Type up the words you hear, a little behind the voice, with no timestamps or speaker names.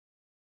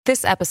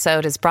This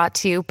episode is brought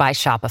to you by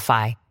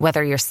Shopify.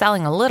 Whether you're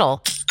selling a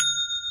little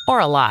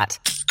or a lot,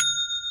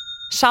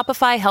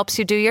 Shopify helps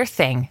you do your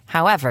thing,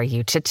 however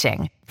you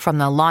cha-ching. From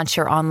the launch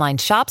your online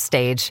shop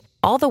stage,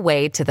 all the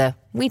way to the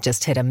we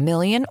just hit 1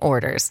 million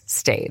orders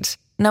stage.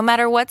 No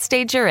matter what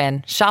stage you're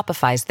in,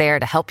 Shopify's there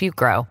to help you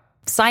grow.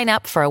 Sign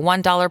up for a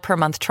 $1 per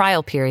month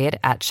trial period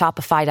at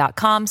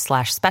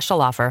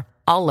shopify.com/special offer,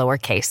 all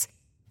lowercase.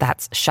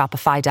 That's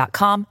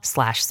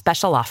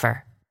shopify.com/special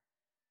offer.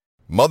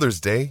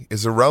 Mother's Day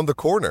is around the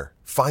corner.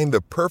 Find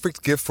the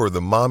perfect gift for the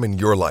mom in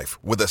your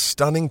life with a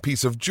stunning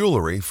piece of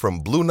jewelry from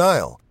Blue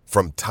Nile.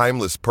 From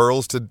timeless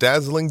pearls to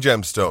dazzling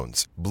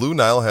gemstones, Blue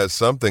Nile has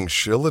something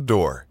she'll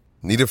adore.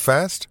 Need it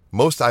fast?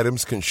 Most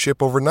items can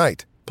ship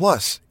overnight.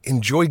 Plus,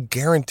 enjoy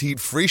guaranteed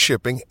free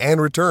shipping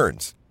and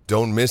returns.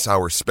 Don't miss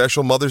our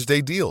special Mother's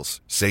Day deals.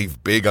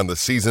 Save big on the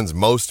season's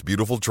most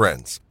beautiful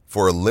trends.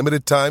 For a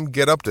limited time,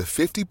 get up to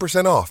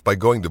 50% off by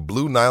going to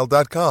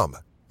BlueNile.com.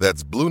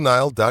 That's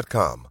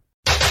BlueNile.com.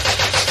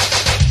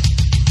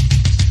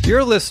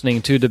 You're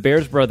listening to the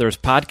Bears Brothers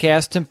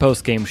podcast and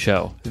postgame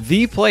show,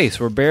 the place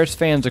where Bears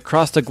fans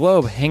across the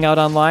globe hang out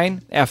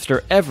online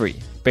after every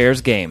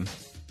Bears game.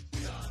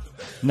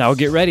 Now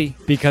get ready,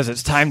 because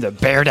it's time to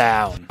bear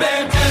down.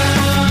 Bear down.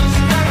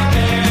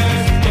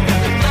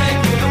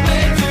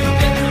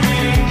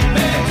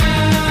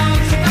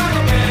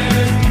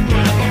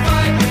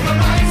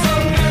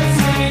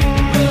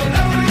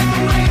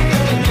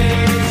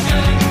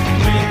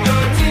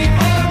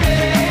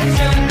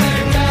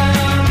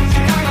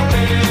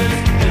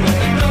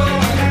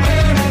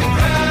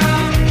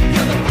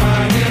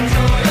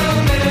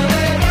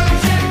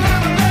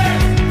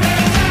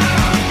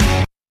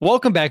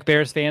 Welcome back,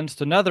 Bears fans,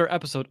 to another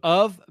episode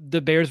of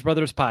the Bears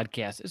Brothers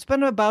podcast. It's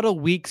been about a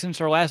week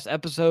since our last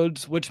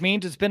episodes, which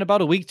means it's been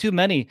about a week too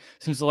many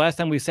since the last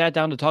time we sat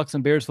down to talk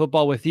some Bears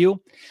football with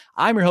you.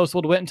 I'm your host,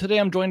 Will DeWitt, and today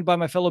I'm joined by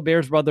my fellow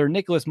Bears brother,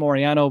 Nicholas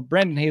Moriano.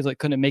 Brandon Hazlett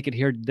couldn't make it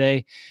here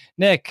today.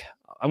 Nick,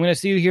 I'm going to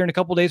see you here in a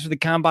couple days for the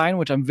Combine,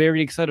 which I'm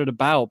very excited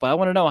about, but I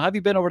want to know, how have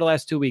you been over the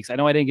last 2 weeks? I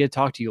know I didn't get to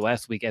talk to you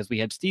last week as we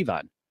had Steve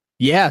on.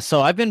 Yeah, so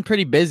I've been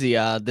pretty busy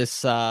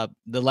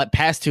the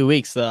past 2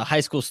 weeks. The high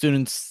school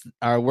students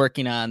are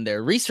working on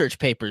their research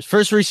papers,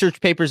 first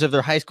research papers of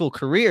their high school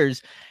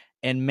careers.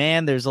 And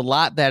man, there's a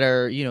lot that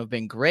are,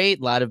 been great.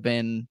 A lot have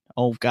been,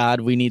 oh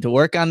God, we need to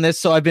work on this.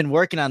 So I've been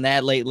working on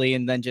that lately,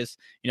 and then just,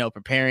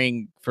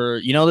 preparing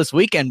for, this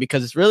weekend,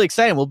 because it's really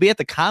exciting. We'll be at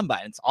the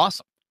Combine. It's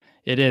awesome.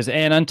 It is.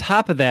 And on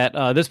top of that,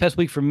 this past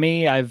week for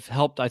me, I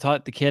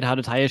taught the kid how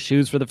to tie his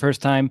shoes for the first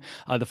time.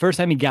 The first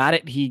time he got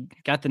it, he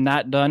got the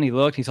knot done. He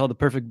looked, he saw the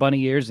perfect bunny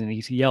ears, and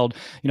he yelled,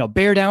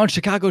 bear down,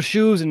 Chicago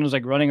shoes, and was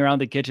like running around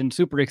the kitchen,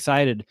 super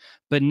excited.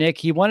 But Nick,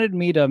 he wanted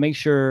me to make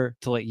sure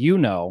to let you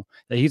know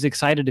that he's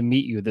excited to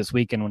meet you this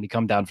weekend when you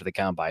come down for the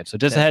Combine. So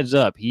just a heads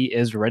up, he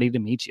is ready to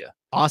meet you.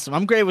 Awesome.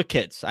 I'm great with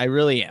kids. I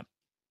really am.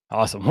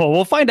 Awesome. Well,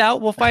 we'll find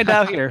out. We'll find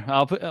out here.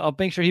 I'll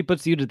make sure he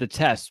puts you to the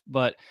test.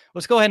 But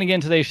let's go ahead and get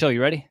into today's show.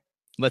 You ready?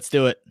 Let's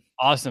do it.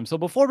 Awesome. So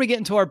before we get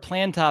into our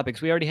planned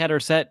topics, we already had our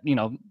set,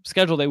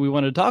 schedule that we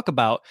wanted to talk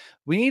about.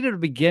 We needed to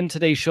begin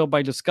today's show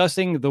by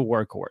discussing the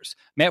workhorse,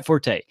 Matt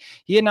Forte.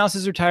 He announced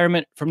his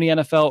retirement from the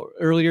NFL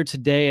earlier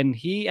today, and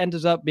he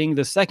ended up being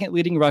the second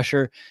leading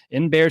rusher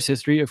in Bears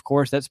history. Of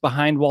course, that's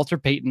behind Walter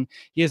Payton.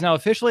 He is now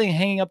officially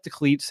hanging up the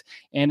cleats,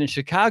 and in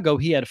Chicago,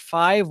 he had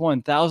 5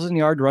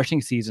 1,000-yard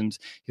rushing seasons.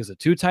 He was a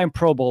 2-time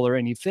Pro Bowler,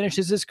 and he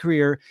finishes his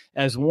career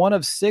as one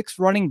of 6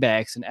 running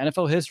backs in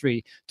NFL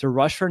history to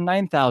rush for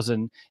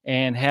 9,000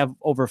 and have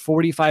over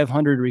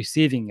 4,500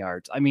 receiving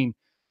yards. I mean,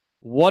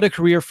 what a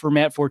career for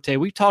Matt Forte.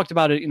 We talked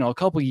about it, a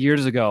couple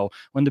years ago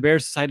when the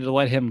Bears decided to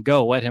let him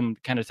go, let him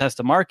kind of test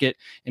the market,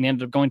 and he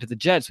ended up going to the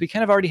Jets. We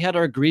kind of already had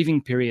our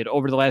grieving period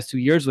over the last 2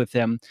 years with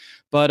him.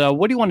 But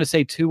what do you want to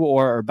say to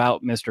or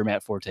about Mr.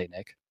 Matt Forte,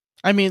 Nick?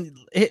 I mean,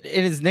 in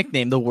his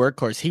nickname, the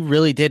workhorse, he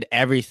really did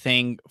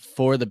everything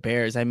for the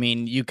Bears. I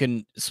mean, you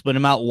can split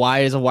him out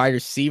wide as a wide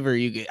receiver.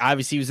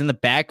 Obviously, he was in the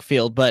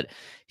backfield, but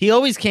he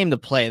always came to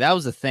play. That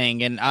was the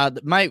thing. And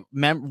my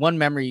one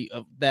memory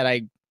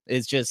that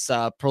is just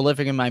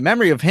prolific in my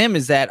memory of him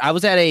is that I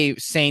was at a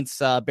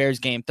Saints Bears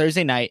game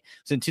Thursday night. It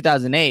was in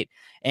 2008,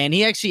 and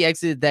he actually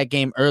exited that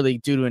game early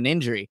due to an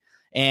injury.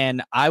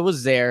 And I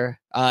was there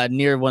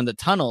near one of the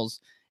tunnels,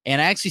 and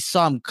I actually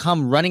saw him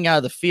come running out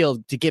of the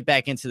field to get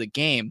back into the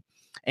game.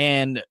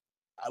 And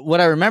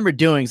what I remember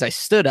doing is I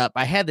stood up.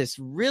 I had this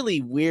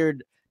really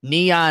weird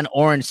neon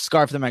orange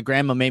scarf that my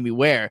grandma made me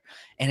wear.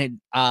 And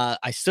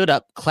I stood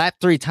up,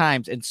 clapped 3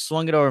 times, and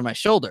swung it over my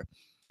shoulder.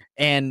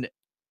 And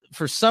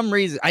for some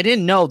reason, I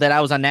didn't know that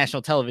I was on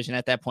national television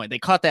at that point. They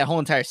caught that whole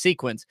entire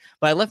sequence,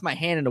 but I left my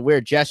hand in a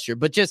weird gesture.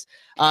 But just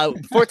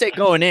Forte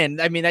going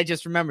in, I mean, I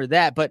just remember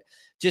that. But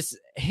just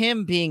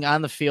him being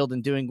on the field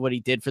and doing what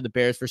he did for the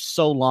Bears for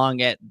so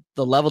long at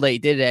the level that he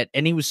did it at,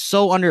 and he was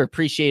so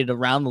underappreciated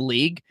around the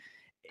league.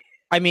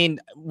 I mean,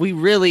 we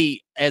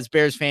really, as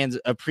Bears fans,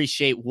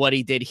 appreciate what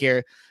he did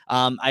here.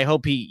 I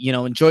hope he,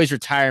 enjoys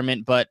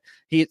retirement, but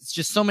it's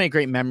just so many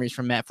great memories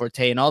from Matt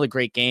Forte and all the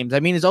great games.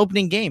 I mean, his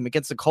opening game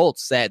against the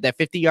Colts, that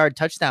 50-yard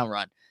touchdown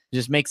run,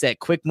 just makes that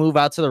quick move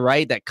out to the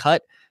right, that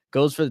cut,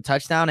 goes for the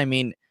touchdown. I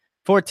mean,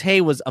 Forte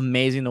was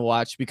amazing to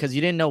watch because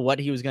you didn't know what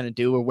he was going to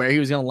do or where he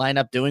was going to line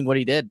up doing what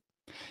he did.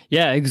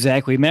 Yeah,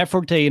 exactly. Matt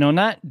Forte,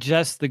 not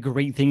just the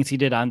great things he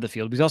did on the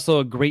field, but he's also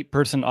a great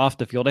person off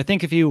the field. I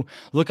think if you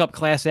look up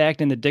class act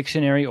in the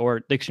dictionary or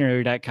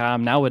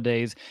dictionary.com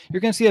nowadays,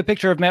 you're going to see a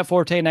picture of Matt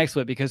Forte next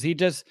to it because he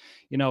just,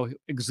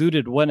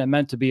 exuded what it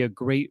meant to be a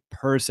great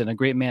person, a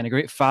great man, a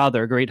great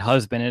father, a great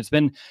husband.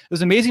 And it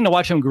was amazing to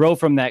watch him grow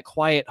from that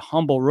quiet,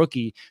 humble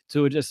rookie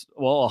to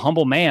a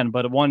humble man,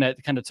 but one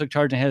that kind of took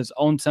charge and had his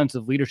own sense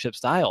of leadership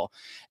style.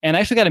 And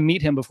I actually got to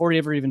meet him before he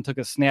ever even took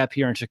a snap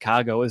here in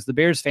Chicago. It was the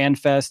Bears Fan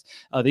Fest.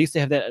 They used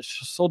to have that at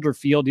Soldier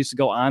Field. Used to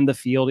go on the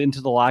field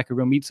into the locker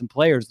room, meet some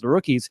players, the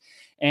rookies.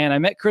 And I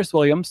met Chris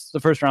Williams,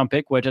 the first round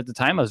pick, which at the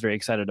time I was very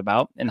excited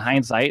about. In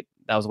hindsight,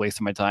 that was a waste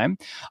of my time.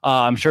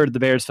 I'm sure the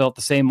Bears felt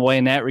the same way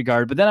in that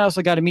regard. But then I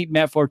also got to meet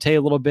Matt Forte a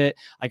little bit.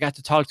 I got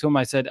to talk to him.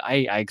 I said,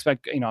 I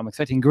expect, I'm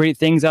expecting great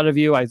things out of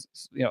you.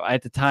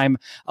 At the time,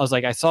 I was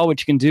like, I saw what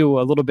you can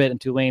do a little bit in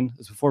Tulane. It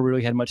was before we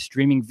really had much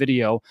streaming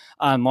video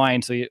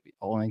online. So you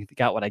only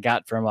got what I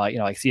got from, like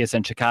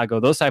CSN Chicago,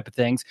 those type of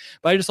things.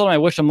 But I just told him I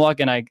wish him luck.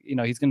 And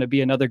he's going to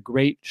be another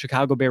great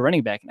Chicago Bear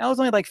running back. And I was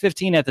only like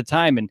 15 at the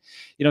time. And,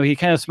 he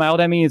kind of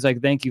smiled at me. He's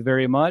like, thank you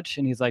very much.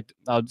 And he's like,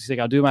 I'll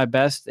do my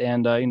best.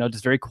 And,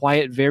 just very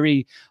quiet,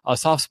 very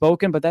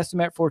soft-spoken, but that's the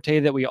Matt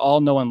Forte that we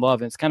all know and love.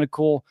 And it's kind of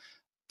cool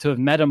to have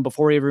met him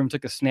before he ever even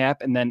took a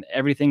snap, and then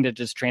everything that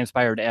just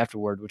transpired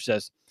afterward, which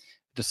is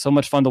just so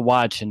much fun to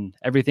watch, and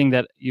everything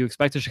that you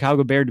expect a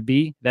Chicago Bear to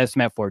be, that's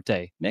Matt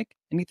Forte. Nick,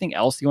 anything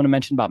else you want to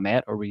mention about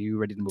Matt, or were you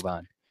ready to move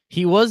on?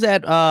 He was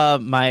at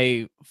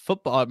my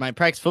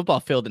practice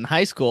football field in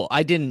high school.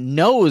 I didn't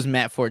know it was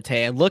Matt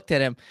Forte. I looked at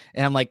him,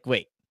 and I'm like,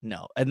 wait,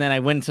 no. And then I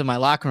went into my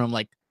locker room,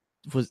 like,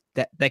 was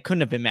that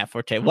couldn't have been Matt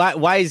Forte.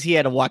 Why is he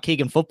at a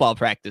Waukegan football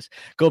practice?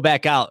 Go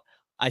back out.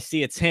 I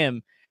see it's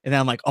him. And then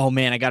I'm like, oh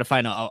man, I got to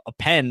find a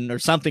pen or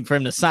something for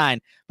him to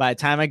sign. By the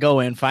time I go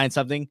in, find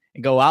something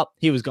and go out,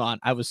 he was gone.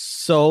 I was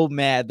so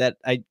mad that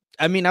I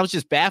was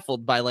just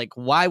baffled by like,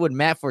 why would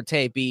Matt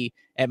Forte be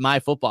at my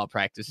football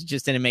practice? It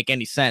just didn't make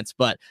any sense,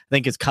 but I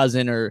think his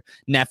cousin or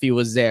nephew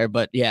was there.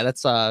 But yeah,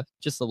 that's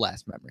just the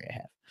last memory I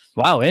have.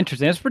 Wow,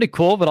 interesting. That's pretty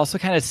cool, but also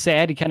kind of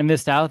sad. He kind of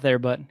missed out there,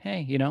 but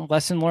hey,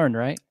 lesson learned,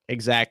 right?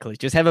 Exactly.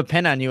 Just have a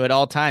pen on you at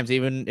all times,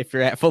 even if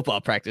you're at football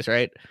practice,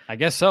 right? I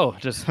guess so.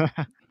 Just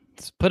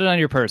put it on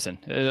your person.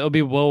 It'll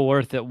be well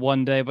worth it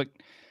one day, but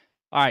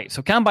all right,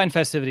 so Combine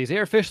festivities, they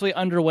are officially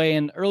underway,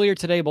 and earlier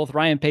today, both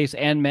Ryan Pace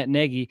and Matt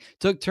Nagy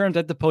took turns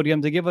at the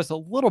podium to give us a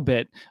little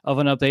bit of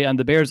an update on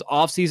the Bears'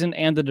 offseason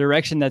and the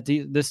direction that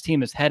this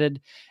team is headed.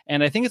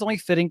 And I think it's only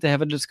fitting to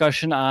have a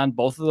discussion on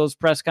both of those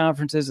press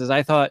conferences, as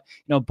I thought,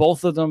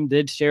 both of them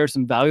did share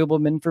some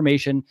valuable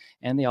information,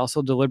 and they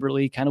also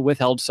deliberately kind of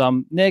withheld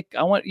some. Nick,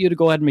 I want you to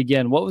go ahead and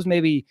begin. What was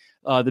maybe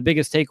the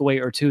biggest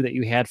takeaway or two that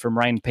you had from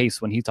Ryan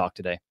Pace when he talked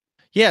today?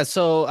 Yeah,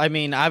 so I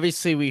mean,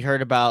 obviously we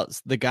heard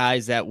about the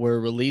guys that were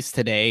released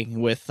today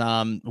with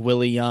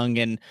Willie Young,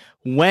 and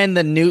when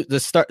the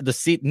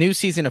new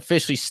season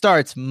officially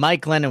starts,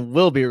 Mike Glennon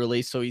will be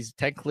released. So he's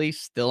technically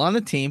still on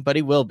the team, but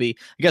he will be.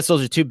 I guess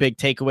those are two big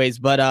takeaways.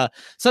 But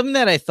something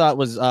that I thought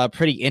was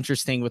pretty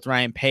interesting with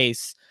Ryan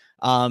Pace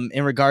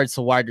in regards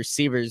to wide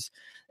receivers.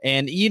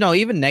 And,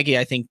 even Nagy,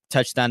 I think,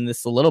 touched on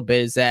this a little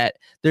bit, is that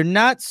they're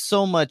not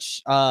so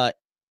much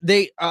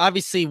they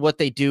obviously what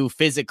they do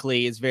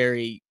physically is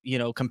very,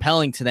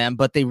 compelling to them,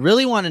 but they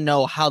really want to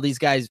know how these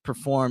guys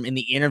perform in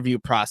the interview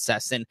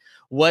process and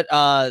what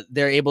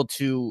they're able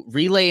to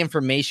relay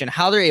information,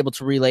 how they're able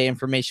to relay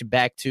information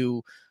back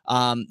to,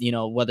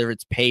 whether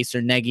it's Pace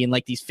or Nagy and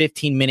like these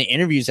 15-minute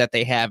interviews that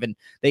they have, and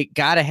they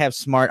got to have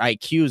smart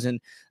IQs. And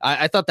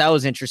I thought that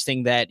was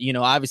interesting that,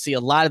 obviously a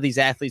lot of these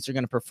athletes are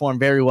going to perform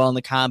very well in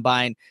the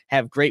combine,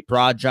 have great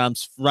broad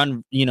jumps,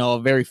 run, a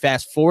very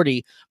fast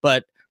 40,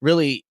 but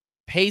really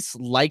Pace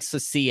likes to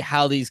see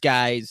how these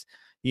guys,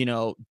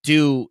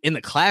 do in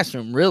the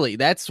classroom. Really,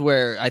 that's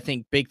where I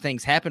think big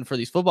things happen for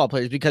these football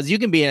players, because you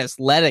can be as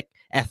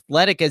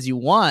athletic as you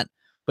want,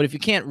 but if you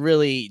can't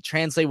really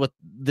translate what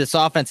this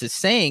offense is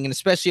saying, and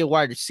especially a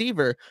wide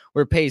receiver,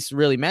 where Pace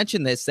really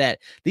mentioned this, that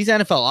these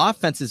NFL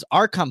offenses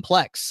are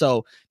complex. So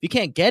if you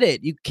can't get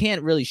it, you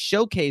can't really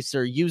showcase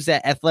or use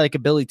that athletic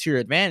ability to your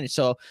advantage.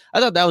 So I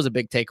thought that was a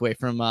big takeaway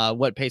from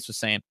what Pace was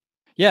saying.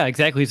 Yeah,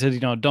 exactly. He said,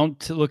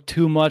 don't look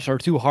too much or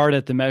too hard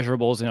at the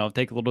measurables,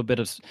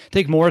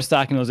 take more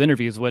stock in those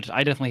interviews, which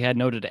I definitely had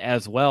noted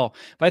as well.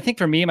 But I think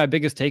for me, my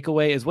biggest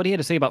takeaway is what he had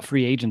to say about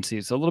free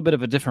agency. So a little bit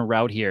of a different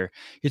route here.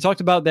 He talked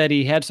about that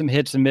he had some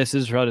hits and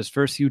misses throughout his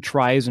first few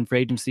tries in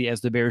free agency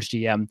as the Bears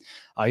GM.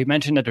 He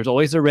mentioned that there's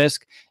always a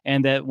risk,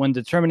 and that when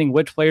determining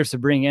which players to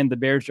bring in, the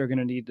Bears are going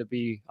to need to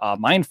be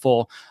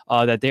mindful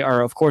that they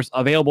are, of course,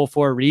 available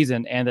for a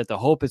reason, and that the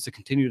hope is to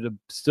continue to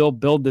still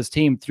build this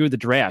team through the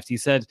draft. He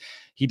said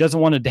he doesn't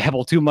want to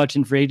dabble too much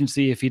in free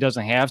agency if he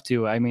doesn't have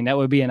to. I mean, that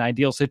would be an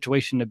ideal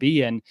situation to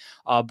be in.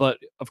 But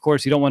of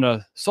course, you don't want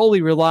to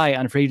solely rely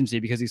on free agency,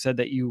 because he said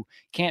that you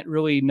can't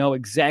really know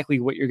exactly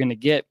what you're going to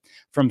get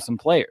from some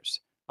players.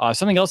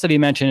 Something else that he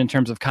mentioned in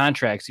terms of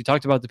contracts, he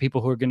talked about the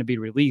people who are going to be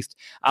released.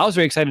 I was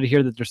very excited to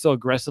hear that they're still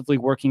aggressively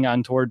working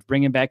on towards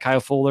bringing back Kyle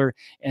Fuller,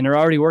 and they're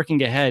already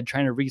working ahead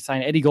trying to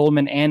re-sign Eddie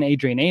Goldman and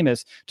Adrian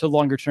Amos to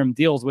longer-term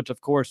deals, which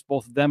of course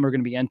both of them are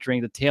going to be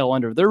entering the tail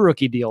end of their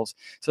rookie deals.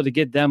 So to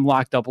get them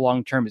locked up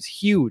long-term is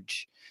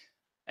huge.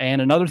 And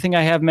another thing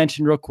I have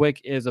mentioned real quick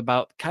is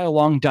about Kyle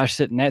Long, Josh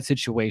Sitton, that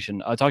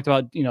situation. I talked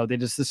about, they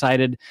just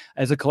decided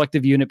as a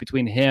collective unit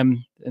between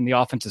him and the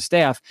offensive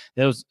staff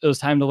that it was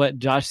time to let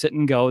Josh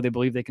Sitton go. They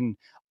believe they can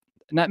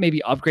not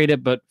maybe upgrade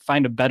it, but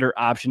find a better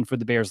option for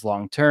the Bears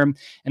long term.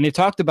 And they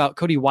talked about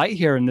Cody White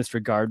here in this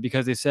regard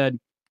because they said,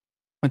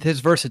 with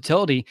his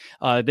versatility,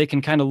 they can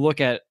kind of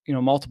look at,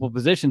 multiple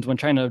positions when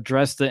trying to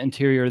address the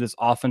interior of this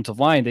offensive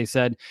line. They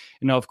said,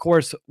 of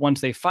course,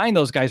 once they find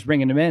those guys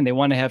bringing them in, they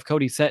want to have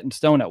Cody set in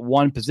stone at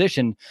one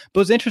position.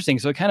 But it was interesting.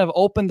 So it kind of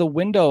opened the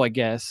window, I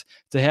guess,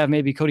 to have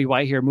maybe Cody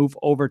White here move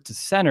over to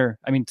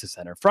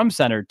from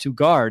center to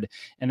guard,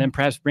 and then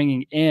perhaps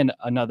bringing in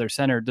another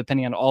center,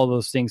 depending on all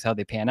those things, how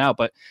they pan out.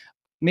 But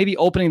maybe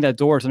opening that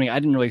door is something I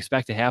didn't really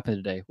expect to happen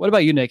today. What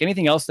about you, Nick?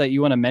 Anything else that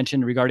you want to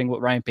mention regarding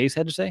what Ryan Pace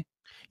had to say?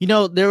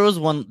 There was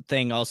one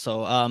thing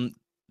also,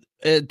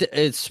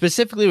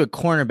 specifically with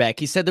cornerback.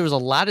 He said there was a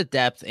lot of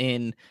depth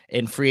in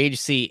free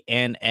agency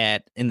and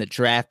in the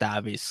draft,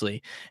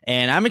 obviously.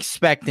 And I'm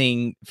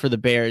expecting for the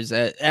Bears,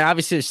 and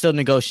obviously they're still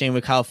negotiating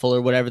with Kyle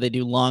Fuller, whatever they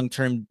do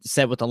long-term,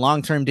 set with a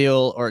long-term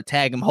deal or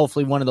tag him.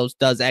 Hopefully one of those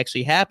does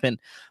actually happen.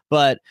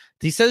 But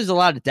he says there's a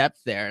lot of depth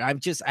there. And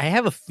I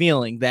have a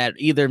feeling that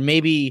either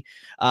maybe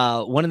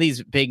one of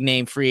these big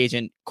name free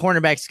agent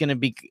cornerbacks is going to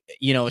be,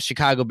 a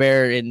Chicago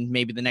Bear in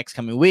maybe the next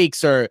coming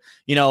weeks, or,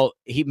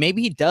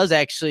 he does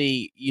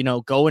actually,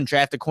 go and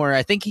draft a corner.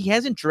 I think he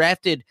hasn't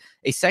drafted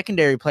a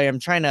secondary player. I'm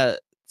trying to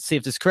see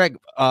if this is correct,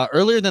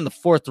 earlier than the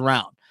 4th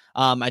round.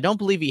 I don't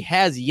believe he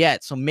has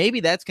yet. So maybe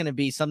that's going to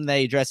be something that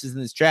he addresses in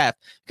this draft,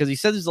 because he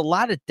says there's a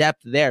lot of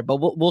depth there, but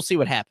we'll see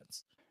what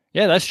happens.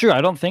 Yeah, that's true.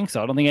 I don't think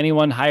so. I don't think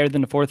anyone higher than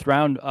the 4th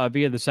round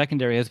via the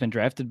secondary has been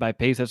drafted by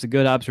Pace. That's a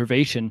good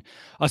observation.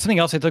 Something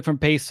else I took from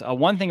Pace,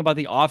 one thing about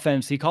the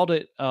offense, he called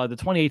it the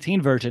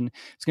 2018 version.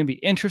 It's going to be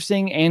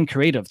interesting and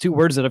creative. 2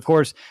 words that, of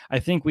course, I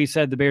think we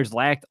said the Bears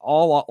lacked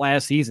all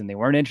last season. They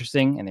weren't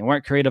interesting and they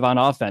weren't creative on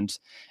offense.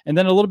 And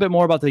then a little bit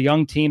more about the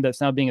young team that's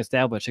now being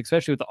established,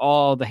 especially with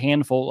all the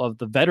handful of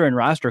the veteran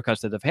roster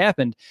cuts that have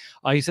happened.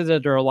 He said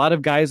that there are a lot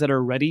of guys that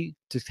are ready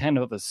to kind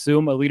of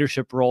assume a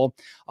leadership role,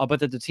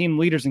 but that the team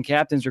leaders and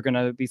captains are going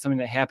to be something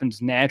that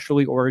happens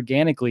naturally or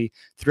organically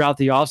throughout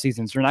the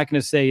offseason. So they're not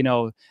going to say,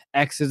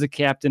 X is a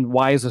captain,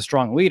 Y is a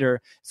strong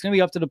leader. It's going to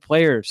be up to the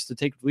players to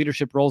take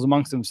leadership roles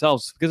amongst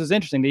themselves, because it's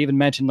interesting. They even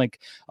mentioned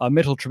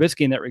Mitchell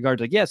Trubisky in that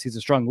regard. Yes, he's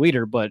a strong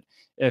leader, but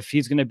if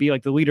he's going to be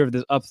the leader of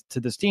this up to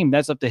this team,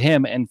 that's up to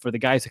him, and for the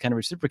guys to kind of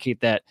reciprocate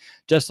that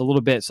just a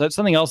little bit. So that's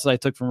something else that I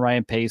took from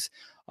Ryan Pace.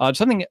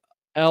 Something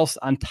else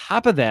on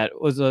top of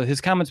that was his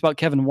comments about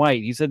Kevin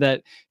White. He said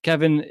that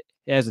Kevin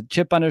has a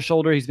chip on his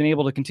shoulder. He's been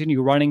able to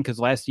continue running because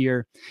last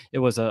year it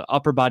was an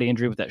upper body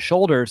injury with that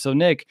shoulder. So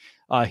Nick,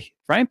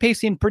 Ryan Pace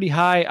seemed pretty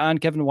high on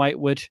Kevin White,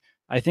 which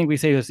I think we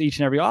say this each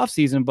and every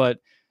offseason, but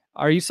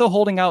are you still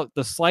holding out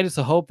the slightest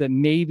of hope that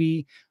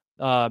maybe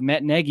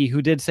Matt Nagy,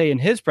 who did say in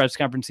his press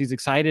conference he's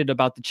excited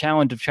about the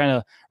challenge of trying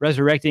to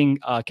resurrecting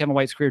Kevin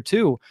White's career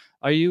too,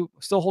 are you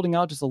still holding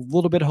out just a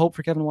little bit of hope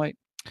for Kevin White?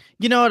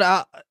 You know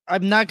what?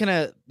 I'm not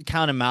gonna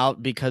count him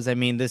out, because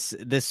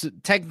this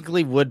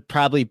technically would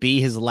probably be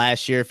his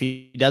last year. If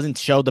he doesn't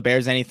show the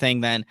Bears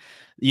anything, then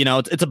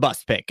it's a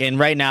bust pick. And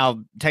right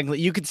now, technically,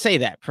 you could say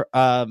that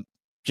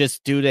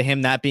just due to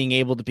him not being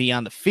able to be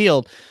on the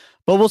field.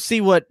 But we'll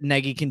see what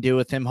Nagy can do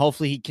with him.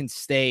 Hopefully, he can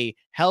stay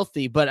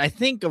healthy. But I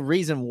think a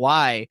reason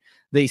why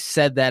they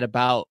said that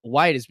about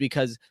White is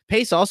because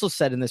Pace also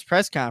said in this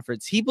press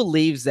conference he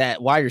believes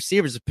that wide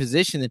receiver is a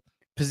position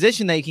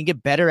that you can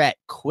get better at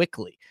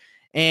quickly.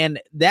 And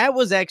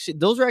those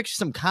were actually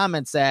some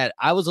comments that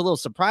I was a little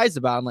surprised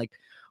about. I'm like,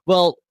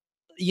 well,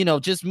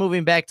 just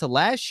moving back to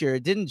last year,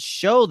 it didn't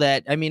show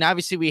that. I mean,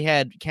 obviously we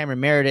had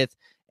Cameron Meredith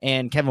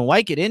and Kevin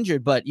White get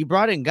injured, but you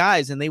brought in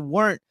guys and they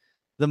weren't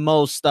the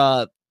most,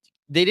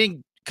 they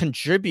didn't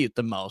contribute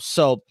the most.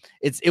 So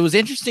it was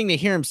interesting to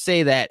hear him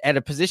say that at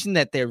a position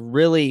that they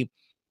really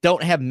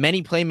don't have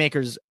many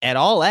playmakers at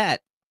all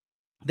at,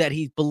 that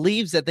he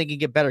believes that they can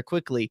get better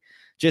quickly,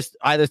 just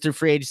either through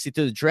free agency,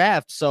 through the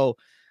draft. So,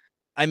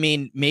 I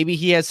mean, maybe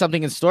he has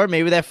something in store.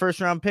 Maybe that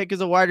 1st round pick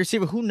is a wide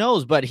receiver. Who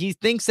knows? But he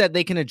thinks that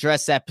they can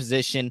address that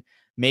position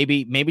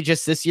maybe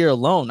just this year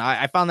alone.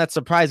 I found that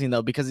surprising,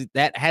 though, because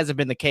that hasn't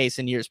been the case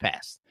in years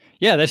past.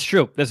 Yeah, that's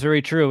true. That's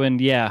very true.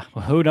 And yeah,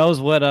 who knows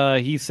what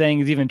he's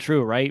saying is even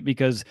true, right?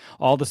 Because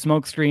all the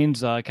smoke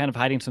screens kind of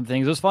hiding some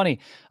things. It was funny.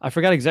 I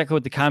forgot exactly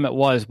what the comment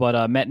was,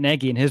 but Matt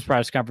Nagy in his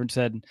press conference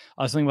said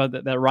something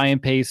about that Ryan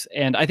Pace.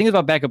 And I think it's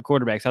about backup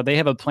quarterbacks, how they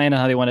have a plan on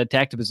how they want to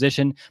attack the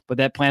position, but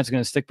that plan's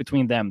going to stick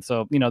between them.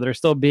 So, they're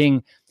still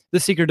being the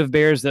secretive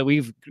Bears that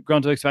we've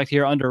grown to expect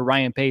here under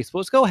Ryan Pace. But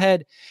let's go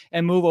ahead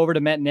and move over to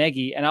Matt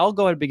Nagy. And I'll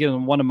go ahead and begin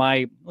with one of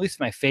at least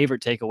my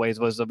favorite takeaways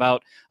was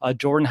about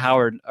Jordan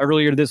Howard.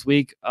 Earlier this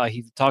week,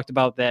 he talked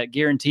about that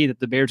guarantee that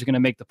the Bears are going to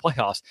make the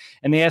playoffs.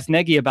 And they asked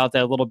Nagy about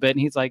that a little bit. And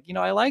he's like,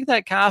 I like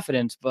that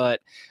confidence,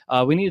 but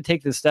we need to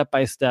take this step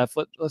by step.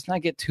 Let's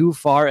not get too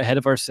far ahead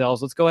of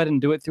ourselves. Let's go ahead and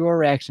do it through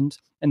our actions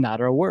and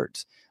not our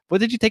words. What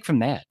did you take from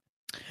that?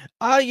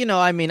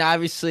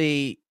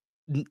 Obviously,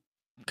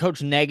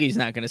 Coach Nagy's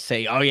not going to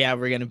say, "Oh yeah,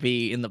 we're going to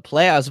be in the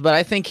playoffs," but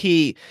I think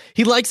he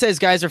likes that his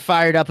guys are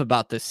fired up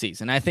about this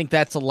season. I think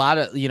that's a lot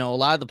of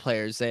the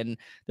players, and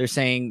they're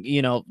saying,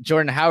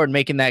 Jordan Howard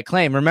making that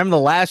claim. Remember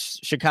the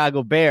last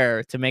Chicago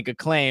Bear to make a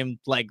claim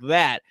like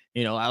that?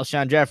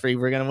 Alshon Jeffrey,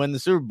 we're going to win the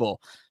Super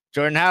Bowl.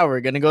 Jordan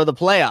Howard going to go to the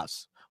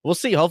playoffs. We'll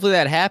see. Hopefully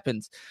that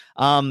happens.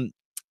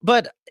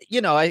 But,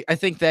 I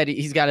think that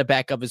he's got to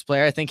back up his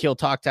player. I think he'll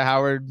talk to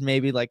Howard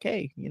maybe like,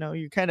 hey,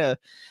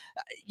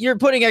 you're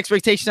putting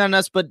expectations on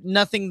us, but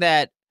nothing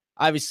that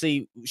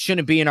obviously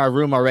shouldn't be in our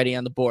room already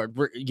on the board.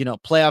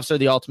 Playoffs are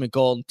the ultimate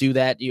goal. Do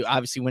that. You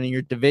obviously win in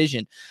your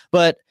division.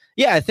 But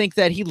yeah, I think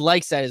that he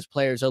likes that his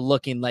players are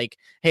looking like,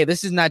 hey,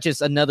 this is not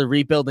just another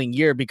rebuilding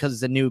year because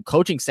it's a new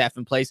coaching staff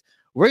in place.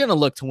 We're going to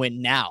look to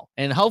win now.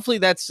 And hopefully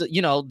that's,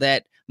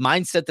 that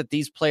mindset that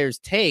these players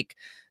take.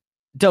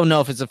 Don't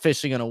know if it's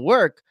officially going to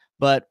work,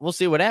 but we'll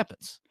see what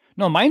happens.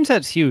 No,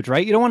 mindset's huge,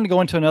 right? You don't want to go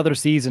into another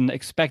season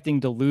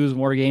expecting to lose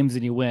more games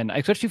than you win,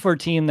 especially for a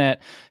team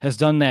that has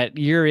done that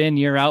year in,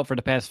 year out for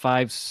the past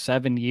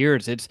 5-7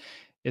 years.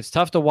 It's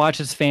tough to watch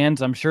as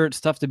fans. I'm sure it's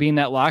tough to be in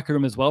that locker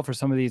room as well for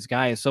some of these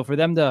guys. So for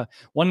them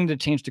wanting to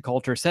change the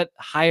culture, set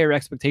higher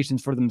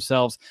expectations for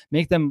themselves,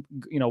 make them,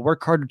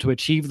 work harder to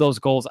achieve those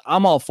goals.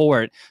 I'm all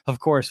for it.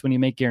 Of course, when you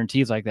make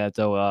guarantees like that,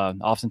 though,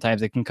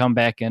 oftentimes it can come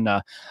back and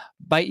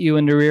bite you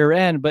in the rear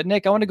end. But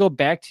Nick, I want to go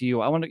back to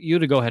you. I want you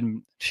to go ahead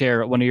and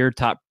share one of your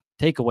top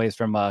takeaways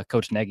from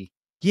Coach Nagy.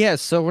 Yeah,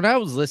 so when I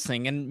was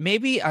listening, and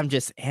maybe I'm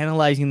just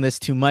analyzing this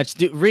too much,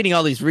 reading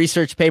all these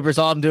research papers,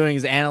 all I'm doing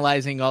is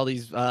analyzing all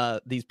these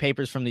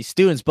papers from these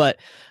students. But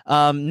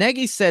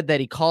Nagy said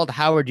that he called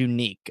Howard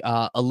unique,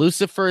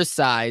 elusive for his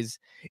size.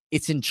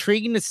 It's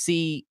intriguing to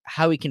see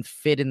how he can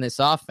fit in this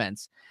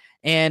offense.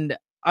 And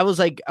I was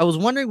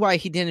wondering why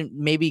he didn't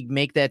maybe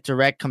make that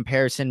direct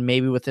comparison,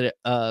 maybe with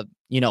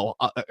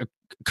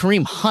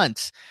Kareem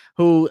Hunt,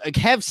 who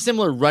have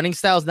similar running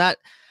styles, not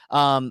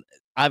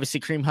obviously,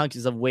 Kareem Hunt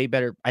is a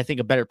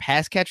better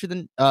pass catcher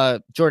than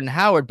Jordan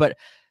Howard, but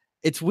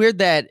it's weird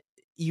that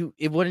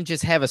it wouldn't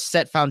just have a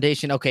set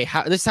foundation. Okay,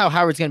 this is how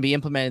Howard's going to be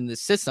implemented in the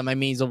system. I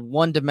mean, he's a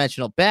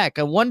one-dimensional back.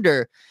 I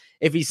wonder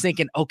if he's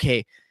thinking,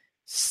 okay,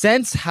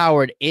 since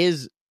Howard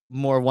is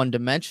more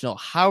one-dimensional,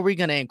 how are we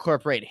going to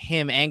incorporate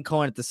him and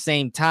Cohen at the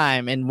same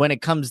time? And when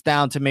it comes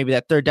down to maybe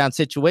that third down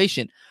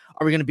situation,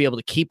 are we going to be able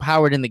to keep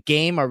Howard in the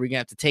game? Are we going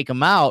to have to take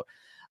him out?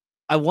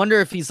 I wonder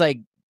if he's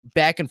like,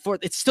 back and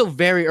forth. It's still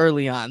very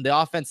early on. The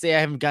offense, I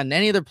haven't gotten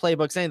any of their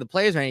playbooks, any of the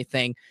players or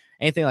anything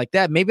like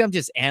that. Maybe I'm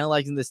just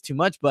analyzing this too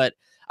much, but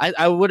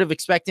I would have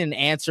expected an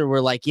answer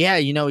where like, yeah,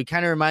 he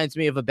kind of reminds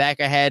me of a back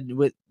I had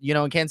with,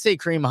 in Kansas City,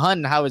 Kareem Hunt,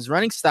 and how his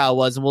running style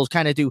was, and we'll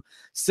kind of do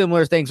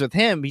similar things with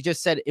him. He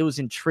just said it was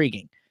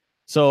intriguing.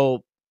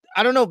 So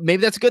I don't know.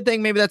 Maybe that's a good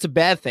thing. Maybe that's a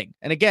bad thing.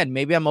 And again,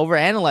 maybe I'm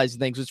overanalyzing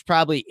things, which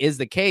probably is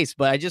the case.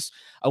 But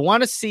I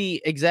want to see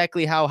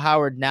exactly how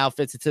Howard now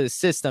fits into the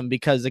system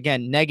because,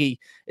 again, Nagy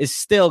is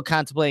still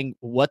contemplating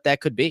what that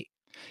could be.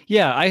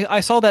 Yeah, I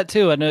saw that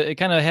too, and it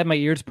kind of had my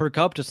ears perk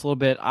up just a little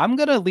bit. I'm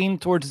going to lean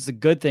towards it's a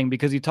good thing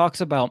because he talks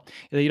about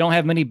that you don't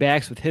have many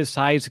backs with his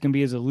size who can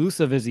be as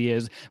elusive as he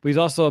is, but he's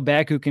also a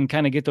back who can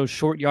kind of get those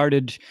short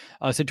yardage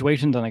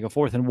situations on like a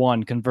 4th and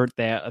 1, convert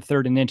that, a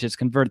 3rd and inches,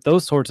 convert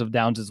those sorts of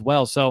downs as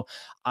well. So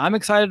I'm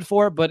excited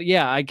for it, but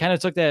yeah, I kind of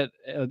took that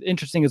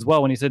interesting as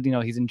well when he said,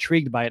 he's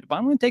intrigued by it, but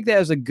I'm going to take that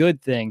as a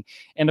good thing.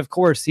 And of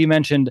course, he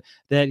mentioned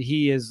that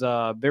he is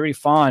very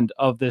fond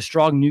of the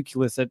strong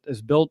nucleus that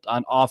is built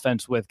on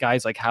offense with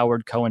guys like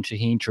Howard, Cohen,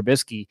 Shaheen,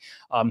 Trubisky.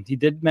 He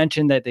did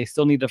mention that they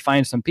still need to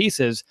find some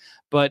pieces,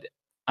 but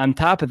on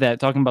top of that,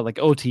 talking about like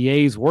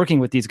OTAs, working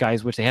with these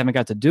guys, which they haven't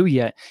got to do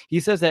yet, he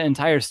says that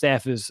entire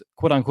staff is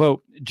quote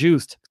unquote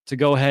juiced to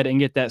go ahead and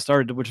get that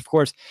started, which of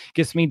course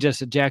gets me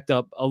just jacked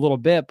up a little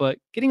bit. But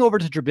getting over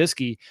to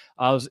Trubisky,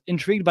 I was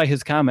intrigued by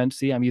his comments.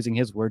 See, I'm using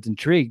his words,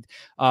 intrigued,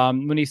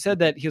 when he said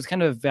that he was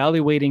kind of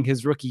evaluating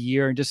his rookie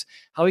year and just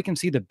how he can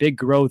see the big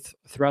growth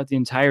throughout the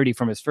entirety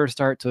from his first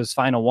start to his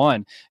final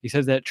one. He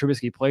says that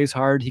Trubisky plays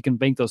hard, he can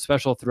make those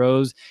special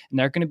throws, and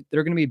they're going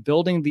to be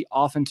building the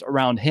offense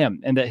around him,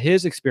 and that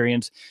his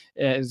experience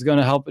is going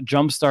to help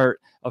jumpstart,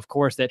 of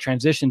course, that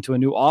transition to a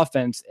new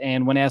offense.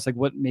 And when asked like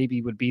what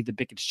maybe would be the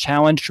biggest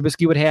challenge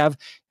Trubisky would have,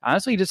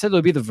 honestly, he just said it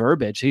would be the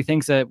verbiage. He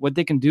thinks that what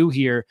they can do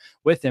here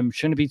with him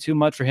shouldn't be too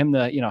much for him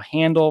to,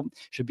 handle,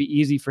 should be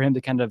easy for him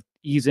to kind of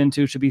ease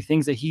into, should be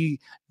things that he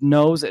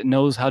knows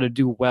how to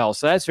do well.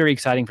 So that's very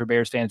exciting for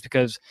Bears fans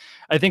because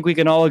I think we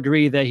can all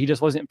agree that he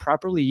just wasn't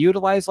properly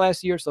utilized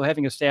last year. So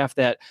having a staff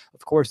that,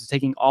 of course, is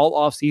taking all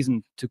off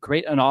season to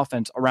create an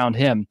offense around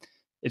him,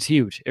 It's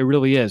huge. It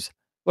really is.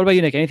 What about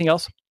you, Nick? Anything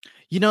else?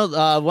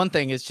 One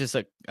thing is just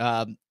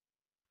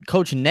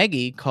Coach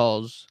Nagy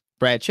calls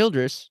Brad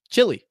Childress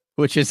Chili,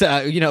 which is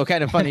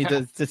kind of funny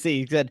to see.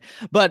 He said,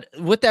 but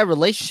with that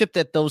relationship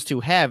that those two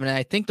have, and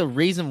I think the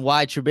reason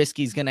why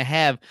Trubisky is going to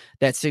have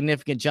that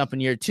significant jump in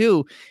year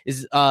 2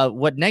 is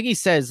what Nagy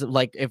says.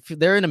 Like if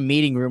they're in a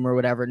meeting room or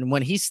whatever, and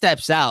when he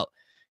steps out,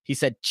 he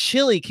said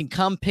Chili can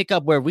come pick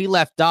up where we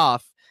left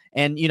off.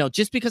 And,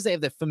 just because they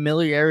have the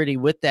familiarity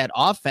with that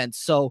offense.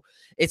 So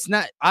it's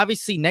not,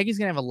 obviously, Nagy's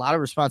going to have a lot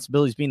of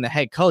responsibilities being the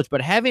head coach,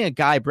 but having a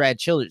guy, Brad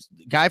Childress,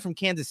 guy from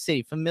Kansas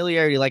City,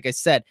 familiarity, like I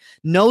said,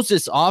 knows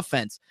this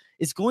offense,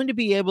 is going to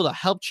be able to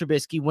help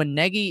Trubisky when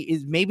Nagy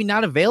is maybe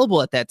not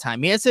available at that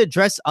time. He has to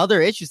address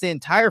other issues, the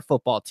entire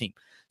football team.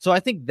 So I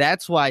think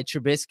that's why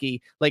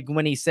Trubisky, like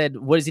when he said,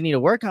 what does he need to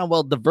work on?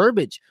 Well, the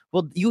verbiage.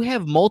 Well, you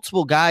have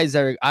multiple guys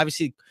that are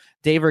obviously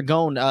Dave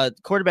Ragone,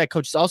 quarterback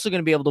coach, is also going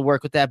to be able to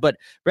work with that. But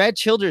Brad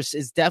Childress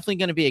is definitely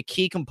going to be a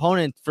key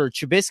component for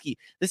Trubisky,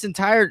 this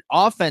entire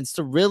offense,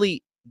 to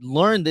really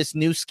learn this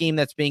new scheme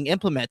that's being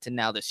implemented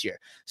now this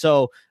year.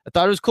 So I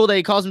thought it was cool that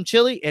he calls him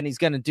Chili, and he's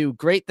going to do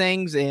great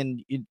things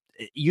in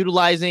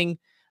utilizing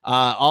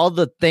all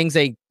the things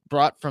they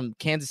brought from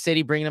Kansas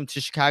City, bringing them to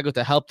Chicago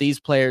to help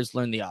these players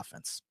learn the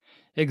offense.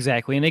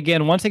 Exactly. And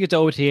again, once they get to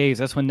OTAs,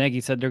 that's when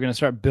Nagy said they're going to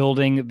start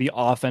building the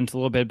offense a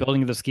little bit,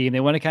 building the scheme.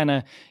 They want to kind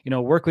of,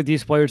 work with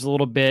these players a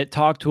little bit,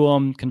 talk to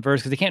them, converse,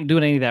 because they can't do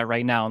any of that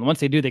right now. And once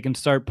they do, they can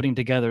start putting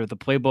together the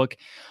playbook.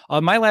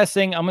 My last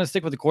thing, I'm going to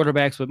stick with the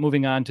quarterbacks, but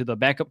moving on to the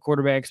backup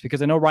quarterbacks,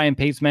 because I know Ryan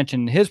Pace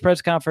mentioned in his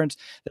press conference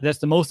that that's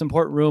the most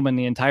important room in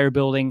the entire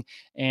building.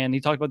 And he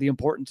talked about the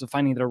importance of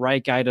finding the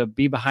right guy to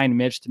be behind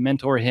Mitch, to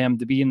mentor him,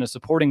 to be in a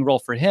supporting role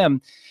for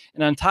him.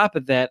 And on top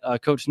of that,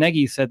 Coach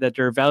Nagy said that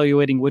they're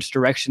evaluating which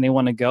direction they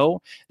want to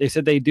go. They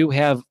said they do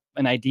have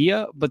an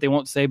idea, but they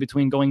won't say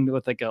between going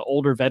with like an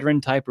older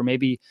veteran type or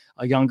maybe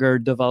a younger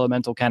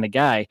developmental kind of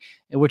guy,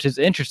 which is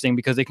interesting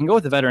because they can go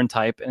with the veteran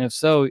type. And if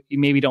so, you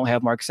maybe don't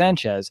have Mark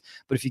Sanchez.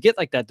 But if you get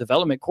like that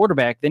development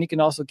quarterback, then you can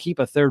also keep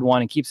a third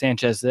one and keep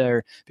Sanchez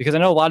there, because I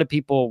know a lot of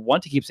people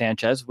want to keep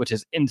Sanchez, which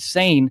is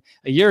insane.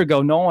 A year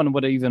ago, no one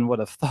would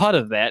have thought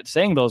of that,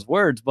 saying those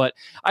words, but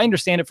I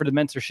understand it for the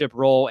mentorship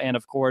role. And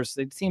of course,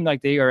 it seemed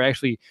like they are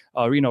actually,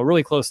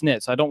 really close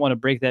knit. So I don't want to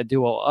break that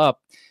duo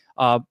up.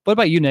 What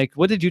about you, Nick?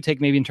 What did you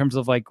take maybe in terms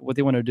of like what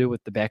they want to do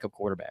with the backup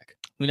quarterback?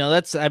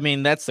 That's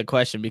the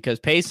question, because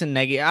Pace and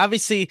Nagy,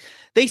 obviously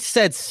they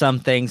said some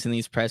things in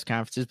these press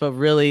conferences, but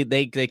really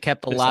they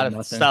kept a lot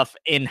of stuff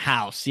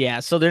in-house. Yeah.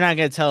 So they're not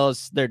going to tell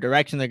us their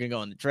direction. They're going to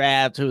go in the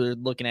draft, who they're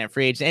looking at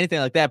free agents, anything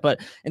like that.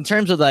 But in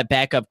terms of that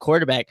backup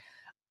quarterback,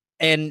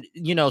 and,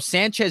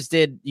 Sanchez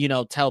did,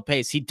 tell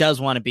Pace he does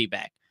want to be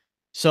back.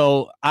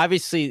 So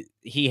obviously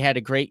he had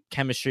a great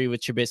chemistry with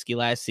Trubisky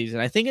last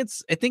season. I think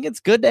it's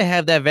good to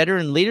have that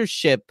veteran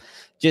leadership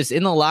just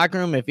in the locker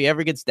room if he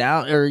ever gets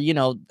down, or,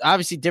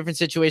 obviously different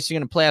situations are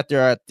going to play out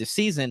throughout the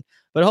season,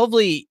 but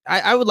hopefully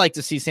I would like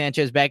to see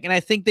Sanchez back. And I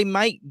think they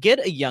might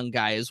get a young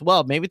guy as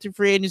well, maybe through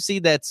free agency.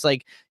 That's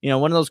like,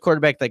 one of those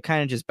quarterbacks that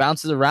kind of just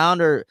bounces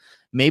around, or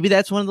maybe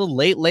that's one of the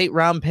late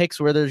round picks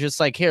where they're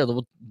just like, here,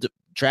 we'll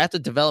draft a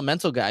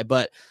developmental guy.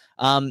 But,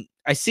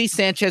 I see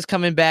Sanchez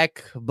coming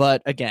back,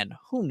 but again,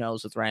 who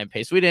knows with Ryan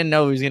Pace? We didn't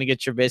know he was going to get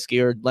Trubisky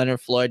or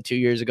Leonard Floyd 2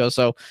 years ago,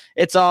 so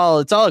it's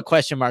all a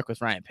question mark with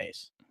Ryan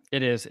Pace.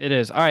 It is.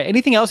 All right.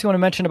 Anything else you want to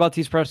mention about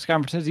these press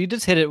conferences? You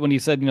just hit it when you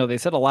said, they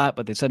said a lot,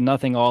 but they said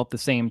nothing all at the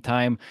same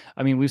time.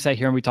 I mean, we sat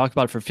here and we talked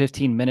about it for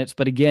 15 minutes,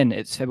 but again,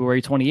 it's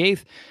February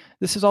 28th.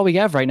 This is all we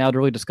have right now to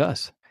really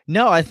discuss.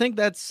 No, I think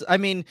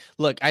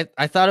look,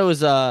 I thought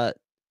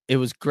it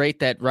was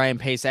great that Ryan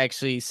Pace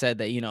actually said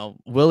that,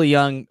 Willie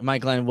Young,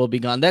 Mike Glennon will be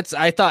gone.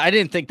 I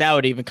didn't think that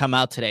would even come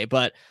out today,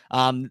 but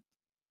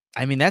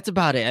that's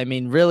about it.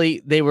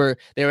 Really, they were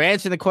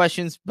answering the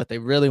questions, but they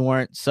really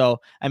weren't.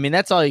 So,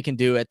 that's all you can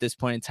do at this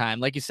point in time.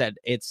 Like you said,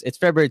 it's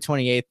February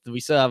 28th.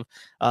 We still have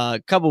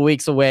a couple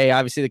weeks away.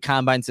 Obviously, the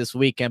combine's this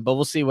weekend, but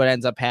we'll see what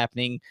ends up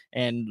happening,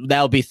 and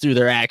that'll be through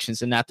their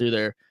actions and not through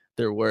their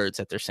words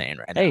that they're saying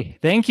right now. Hey,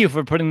 thank you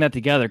for putting that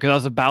together, because I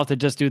was about to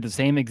just do the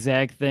same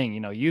exact thing,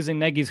 using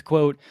Nagy's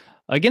quote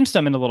against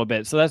them in a little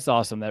bit. So that's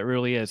awesome. That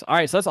really is. All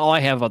right. So that's all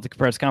I have about the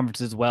press conference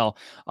as well.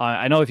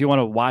 I know if you want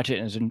to watch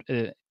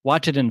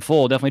it in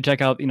full, definitely check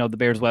out, the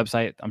Bears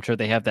website. I'm sure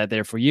they have that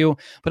there for you.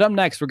 But up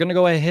next, we're going to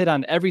go ahead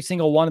on every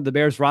single one of the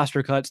Bears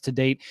roster cuts to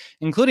date,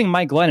 including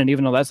Mike Glennon,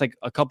 even though that's like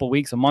a couple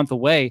weeks, a month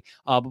away.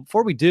 But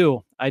before we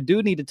do, I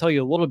do need to tell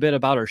you a little bit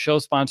about our show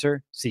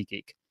sponsor,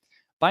 SeatGeek.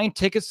 Buying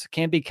tickets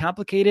can be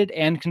complicated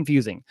and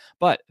confusing,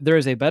 but there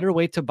is a better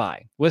way to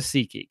buy with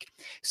SeatGeek.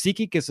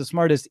 SeatGeek is the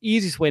smartest,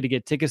 easiest way to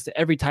get tickets to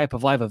every type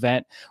of live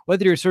event.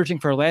 Whether you're searching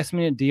for a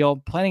last-minute deal,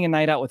 planning a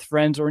night out with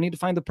friends, or need to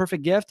find the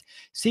perfect gift,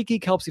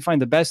 SeatGeek helps you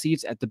find the best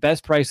seats at the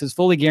best prices,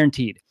 fully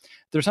guaranteed.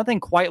 There's nothing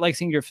quite like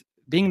seeing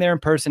being there in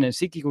person, and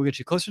SeatGeek will get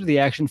you closer to the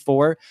action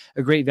for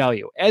a great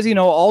value. As you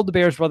know, all the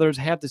Bears brothers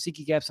have the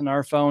SeatGeek apps on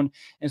our phone, and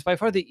it's by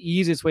far the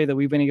easiest way that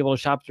we've been able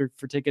to shop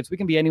for tickets. We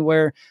can be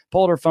anywhere,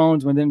 pull out our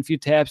phones, within a few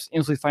taps,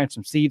 instantly find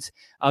some seats.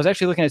 I was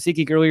actually looking at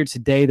SeatGeek earlier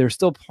today. There's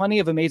still plenty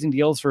of amazing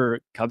deals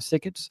for Cubs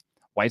tickets,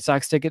 White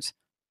Sox tickets,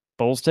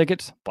 Bulls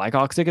tickets,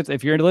 Blackhawks tickets.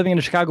 If you're living in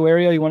the Chicago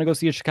area, you want to go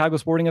see a Chicago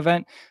sporting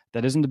event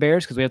that isn't the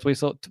Bears because we have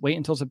to wait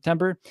until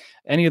September.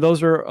 Any of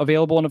those are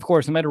available. And of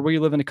course, no matter where you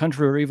live in the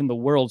country or even the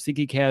world,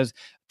 SeatGeek has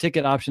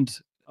ticket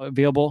options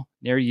available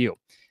near you.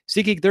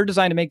 SeatGeek, they're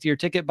designed to make your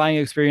ticket buying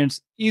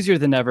experience easier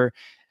than ever.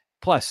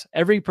 Plus,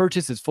 every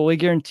purchase is fully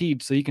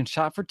guaranteed, so you can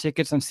shop for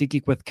tickets on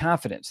SeatGeek with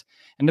confidence.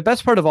 And the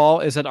best part of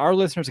all is that our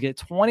listeners get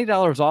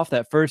 $20 off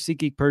that first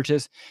SeatGeek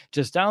purchase.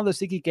 Just download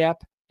the SeatGeek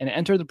app and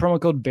enter the promo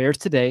code BEARS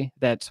today.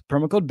 That's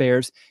promo code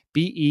BEARS,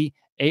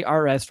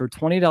 BEARS, for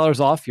 $20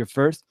 off your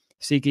first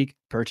SeatGeek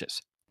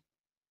purchase.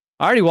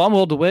 Alrighty, well, I'm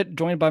Will DeWitt,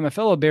 joined by my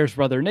fellow Bears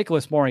brother,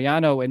 Nicholas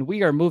Moriano, and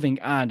we are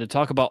moving on to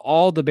talk about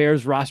all the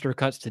Bears roster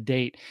cuts to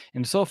date.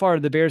 And so far,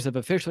 the Bears have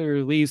officially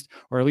released,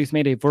 or at least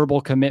made a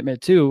verbal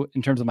commitment to,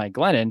 in terms of Mike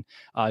Glennon,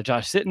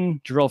 Josh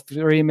Sitton, Jarrell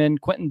Freeman,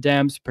 Quentin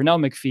Demps,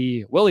 Pernell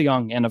McPhee, Willie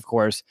Young, and of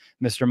course,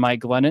 Mr.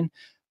 Mike Glennon.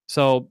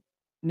 So,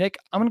 Nick,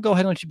 I'm going to go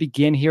ahead and let you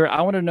begin here.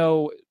 I want to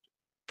know,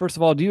 first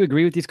of all, do you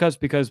agree with these cuts?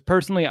 Because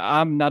personally,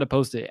 I'm not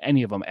opposed to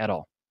any of them at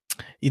all.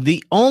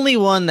 The only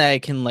one that I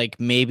can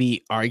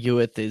maybe argue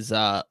with is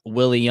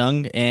Willie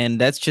Young,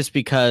 and that's just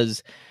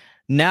because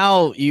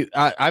now you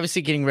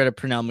obviously getting rid of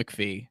Pernell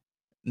McPhee.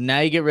 Now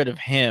you get rid of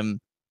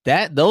him.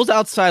 Those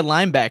outside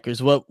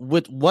linebackers,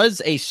 what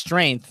was a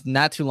strength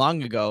not too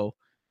long ago,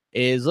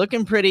 is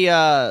looking pretty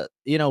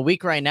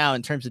weak right now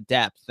in terms of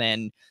depth.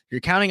 And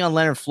you're counting on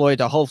Leonard Floyd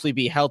to hopefully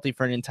be healthy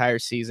for an entire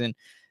season,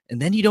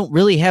 and then you don't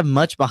really have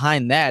much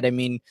behind that.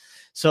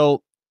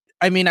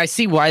 I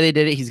see why they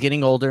did it. He's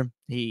getting older.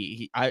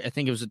 I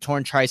think it was a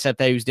torn tricep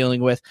that he was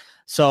dealing with.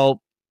 So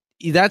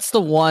that's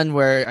the one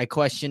where I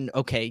question,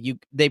 okay,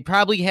 they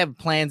probably have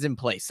plans in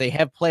place. They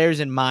have players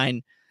in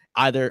mind,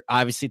 either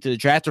obviously to the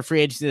draft or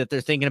free agency that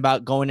they're thinking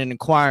about going and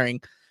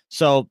acquiring.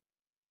 So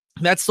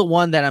that's the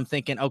one that I'm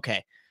thinking,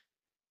 okay,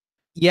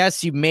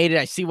 yes, you made it.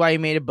 I see why you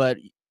made it, but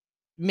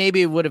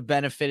maybe it would have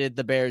benefited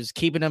the Bears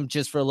keeping them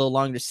just for a little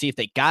longer to see if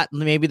they got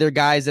maybe their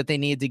guys that they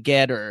needed to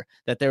get or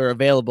that they were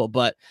available.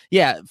 But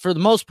yeah, for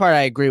the most part,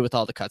 I agree with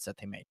all the cuts that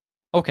they made.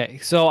 Okay,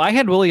 so I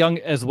had Willie Young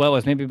as well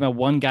as maybe my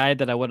one guy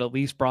that I would at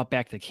least brought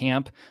back to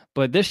camp,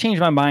 but this changed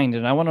my mind,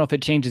 and I want to know if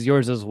it changes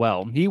yours as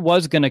well. He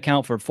was going to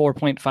count for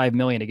 $4.5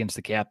 million against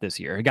the cap this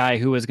year, a guy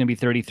who is going to be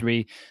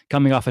 33,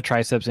 coming off a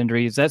triceps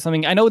injury. Is that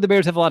something? I know the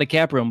Bears have a lot of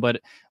cap room, but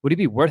would he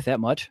be worth that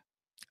much?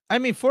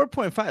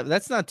 4.5,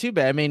 that's not too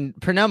bad.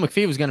 Pernell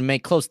McPhee was going to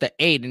make close to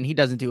 8, and he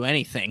doesn't do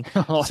anything.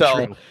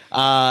 True.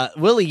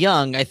 Willie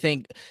Young, I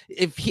think,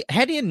 if he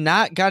had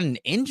not gotten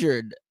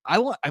injured,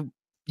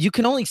 you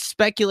can only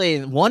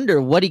speculate and wonder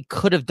what he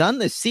could have done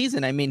this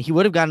season. He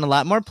would have gotten a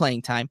lot more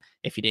playing time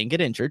if he didn't get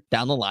injured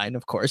down the line,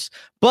 of course.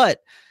 But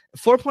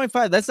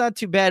 4.5, that's not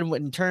too bad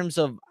in terms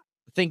of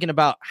thinking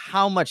about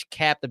how much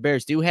cap the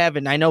Bears do have.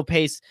 And I know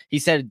Pace, he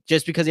said,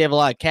 just because you have a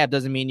lot of cap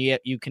doesn't mean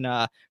you can,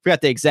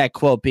 forgot the exact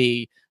quote,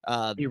 be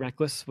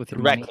reckless with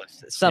your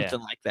reckless, money.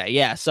 something like that.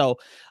 Yeah. So,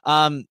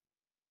 I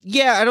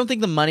don't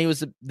think the money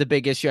was the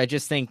big issue. I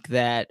just think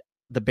that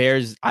the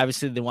Bears,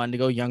 obviously they wanted to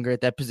go younger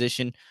at that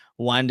position,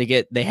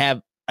 they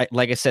have,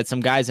 like I said, some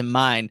guys in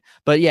mind,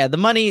 but yeah, the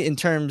money in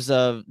terms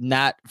of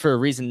not for a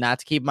reason not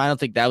to keep them, I don't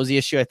think that was the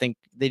issue. I think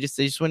they just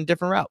went a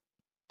different route.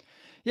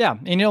 Yeah.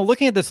 And,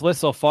 looking at this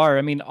list so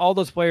far, all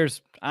those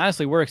players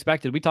honestly were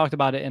expected. We talked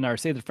about it in our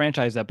Save the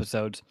Franchise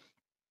episodes.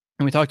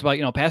 And we talked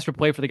about, pass or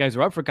play for the guys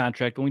who are up for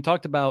contract. When we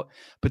talked about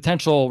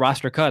potential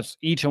roster cuts,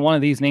 each and one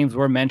of these names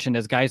were mentioned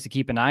as guys to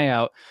keep an eye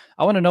out.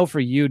 I want to know for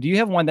you, do you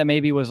have one that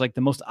maybe was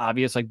the most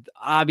obvious?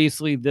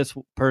 Obviously this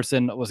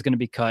person was going to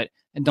be cut,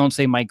 and don't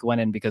say Mike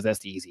Glennon because that's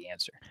the easy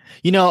answer.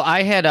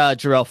 I had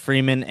Jarrell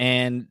Freeman,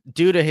 and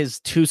due to his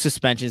 2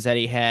 suspensions that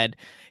he had,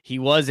 he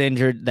was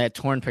injured, that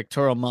torn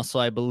pectoral muscle,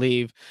 I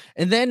believe.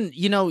 And then,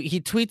 he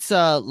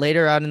tweets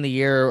later on in the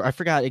year, I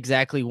forgot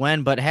exactly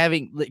when, but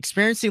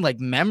experiencing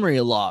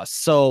memory loss.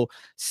 So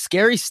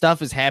scary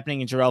stuff is happening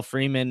in Jarrell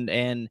Freeman.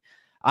 And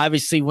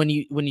obviously when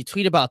you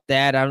tweet about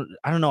that, I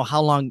don't know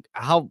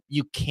how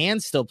you can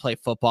still play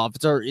football.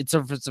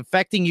 If it's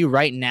affecting you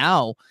right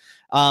now.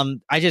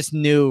 I just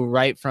knew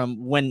right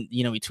from when,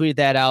 he tweeted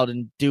that out,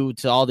 and due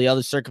to all the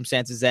other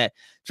circumstances that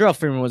Jarrell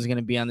Freeman wasn't going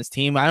to be on this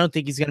team. I don't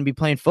think he's going to be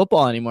playing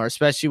football anymore,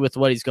 especially with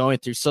what he's going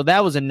through. So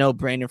that was a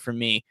no-brainer for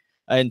me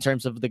in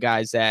terms of the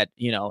guys that,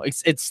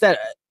 it's that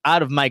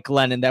out of Mike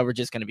Glennon that were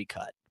just going to be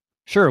cut.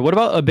 Sure. What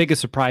about a biggest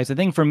surprise? I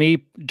think for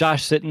me,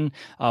 Josh Sitton,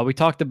 we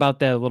talked about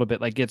that a little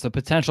bit. Like it's a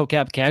potential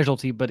cap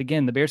casualty, but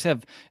again, the Bears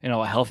have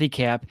a healthy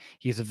cap.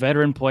 He's a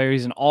veteran player.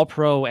 He's an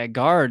All-Pro at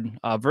guard,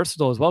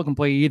 versatile as well. Can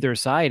play either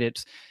side.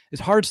 It's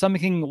hard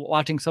stomaching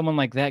watching someone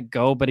like that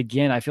go. But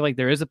again, I feel like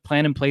there is a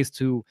plan in place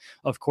to,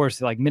 of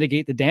course, like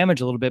mitigate the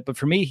damage a little bit. But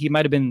for me, he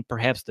might have been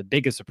perhaps the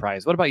biggest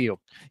surprise. What about you?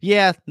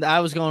 Yeah,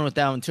 I was going with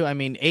that one too. I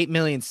mean, 8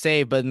 million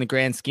saved, but in the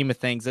grand scheme of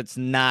things, it's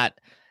not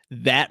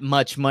that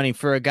much money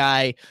for a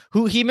guy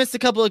who he missed a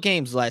couple of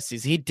games last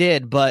season. He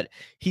did, but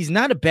he's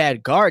not a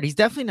bad guard. He's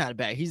definitely not a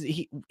bad.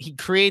 He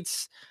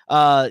creates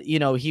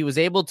he was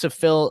able to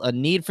fill a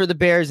need for the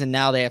Bears, and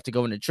now they have to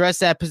go and address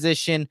that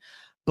position.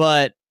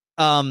 But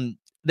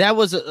that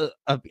was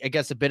I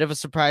guess a bit of a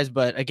surprise.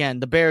 But again,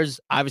 the Bears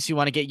obviously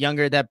want to get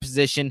younger at that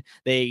position.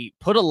 They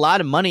put a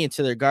lot of money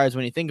into their guards.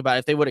 When you think about it,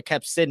 if they would have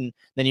kept Sitton,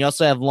 then you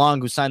also have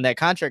Long, who signed that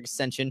contract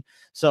extension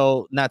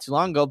so not too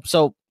long ago.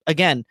 So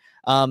again,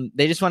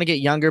 they just want to get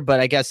younger, but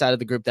I guess out of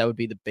the group, that would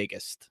be the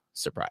biggest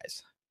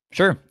surprise.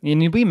 Sure.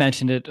 And we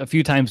mentioned it a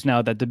few times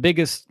now that the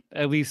biggest,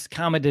 at least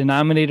common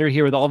denominator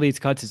here with all these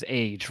cuts is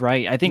age,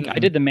 right? I think I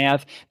did the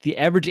math. The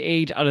average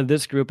age out of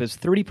this group is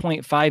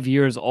 30.5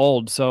 years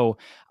old. So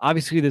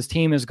obviously this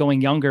team is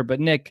going younger.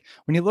 But Nick,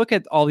 when you look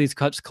at all these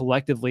cuts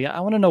collectively, I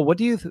want to know, what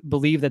do you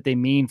believe that they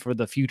mean for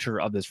the future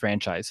of this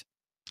franchise?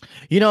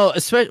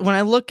 Especially when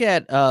I look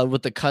at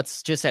with the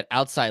cuts just at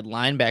outside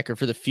linebacker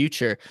for the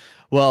future,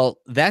 well,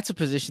 that's a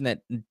position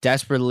that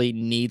desperately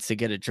needs to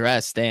get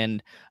addressed.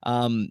 And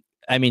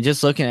I mean,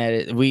 just looking at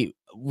it, we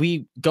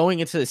going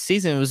into the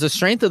season, it was the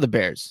strength of the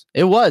Bears.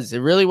 It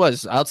really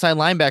was. Outside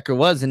linebacker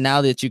was, and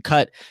now that you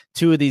cut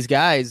two of these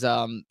guys,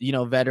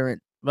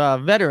 veterans,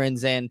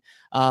 and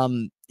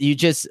you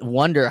just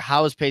wonder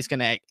how is Pace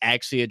going to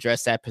actually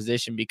address that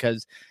position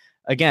because.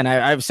 Again,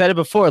 I've said it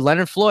before,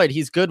 Leonard Floyd,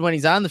 he's good when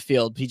he's on the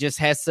field. He just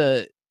has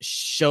to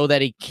show that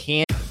he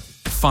can.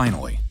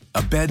 Finally,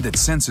 a bed that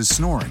senses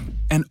snoring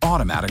and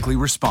automatically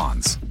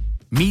responds.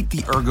 Meet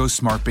the Ergo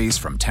Smart Base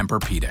from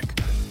Tempur-Pedic,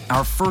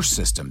 our first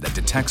system that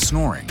detects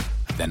snoring,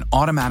 then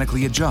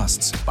automatically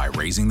adjusts by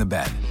raising the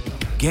bed.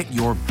 Get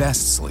your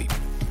best sleep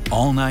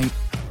all night,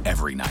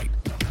 every night.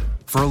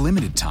 For a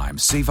limited time,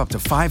 save up to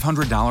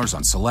 $500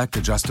 on select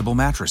adjustable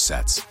mattress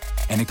sets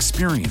and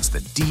experience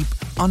the deep,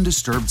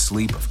 undisturbed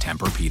sleep of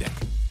Tempur-Pedic.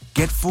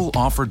 Get full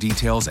offer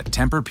details at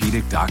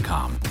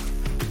TempurPedic.com.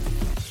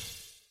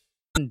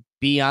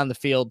 Be on the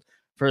field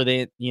for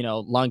the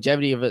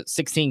longevity of a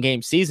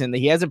 16-game season.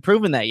 He hasn't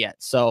proven that yet.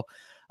 So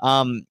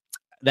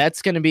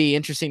that's going to be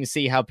interesting to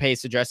see how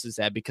Pace addresses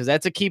that because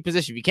that's a key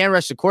position. If you can't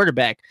rush the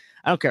quarterback,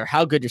 I don't care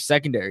how good your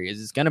secondary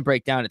is. It's going to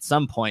break down at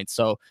some point.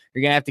 So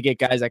you're going to have to get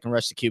guys that can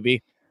rush the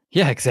QB.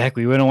 Yeah,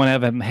 exactly. We don't want to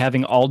have him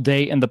having all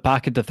day in the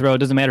pocket to throw. It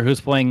doesn't matter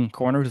who's playing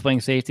corner, who's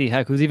playing safety,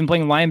 heck, who's even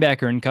playing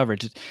linebacker in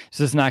coverage. It's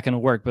just not going to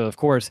work. But of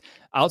course,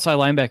 outside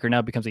linebacker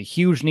now becomes a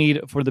huge need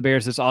for the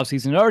Bears this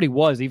offseason. It already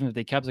was, even if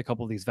they kept a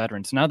couple of these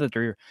veterans. Now that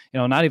they're,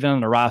 not even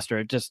on the roster,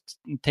 it just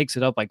takes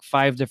it up like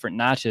 5 different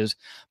notches.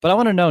 But I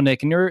want to know,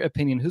 Nick, in your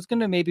opinion, who's going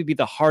to maybe be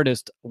the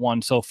hardest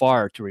one so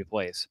far to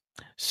replace?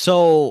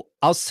 So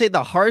I'll say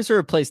the hardest to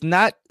replace,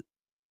 Pernell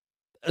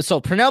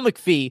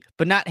McPhee,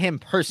 but not him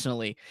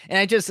personally. And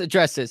I just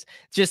address this,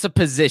 just a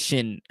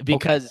position,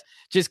 because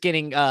just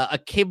getting a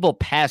capable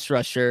pass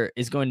rusher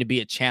is going to be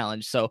a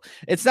challenge. So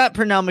it's not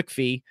Pernell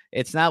McPhee.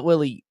 It's not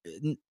Willie.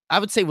 I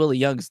would say Willie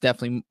Young is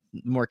definitely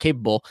more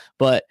capable,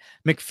 but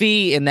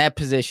McPhee in that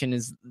position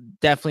is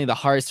definitely the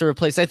hardest to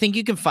replace. I think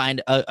you can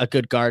find a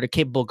good guard, a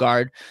capable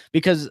guard,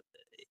 because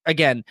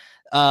again,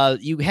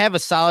 you have a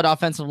solid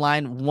offensive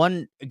line.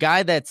 One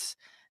guy that's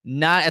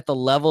not at the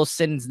level,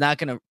 Sitton's not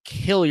going to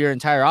kill your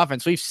entire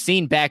offense. We've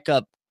seen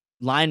backup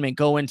linemen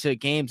go into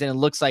games, and it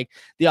looks like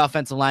the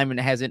offensive lineman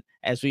hasn't,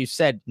 as we've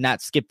said,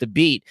 not skipped a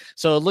beat.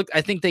 So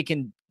I think they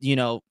can,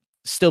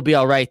 still be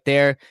all right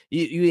there.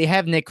 You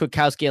have Nick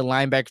Kwiatkowski, a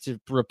linebacker, to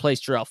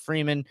replace Jarrell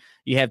Freeman.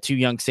 You have 2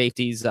 young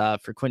safeties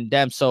for Quentin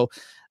Demps. So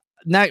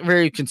not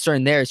very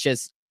concerned there. It's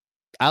just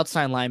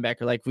outside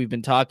linebacker, like we've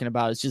been talking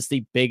about, is just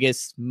the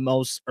biggest,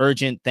 most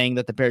urgent thing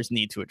that the Bears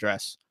need to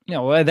address.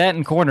 That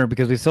in corner,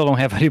 because we still don't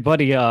have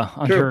anybody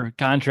under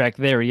contract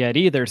there yet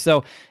either.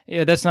 So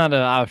that's not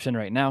an option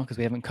right now because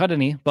we haven't cut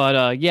any.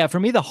 But for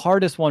me, the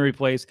hardest one to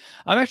replace,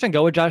 I'm actually going to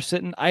go with Josh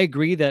Sitton. I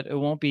agree that it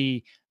won't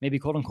be maybe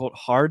quote unquote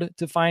hard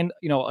to find,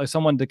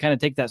 someone to kind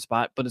of take that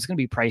spot, but it's going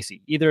to be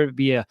pricey. Either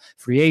via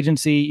free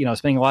agency,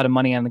 spending a lot of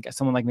money on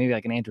someone like maybe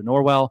like an Andrew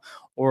Norwell,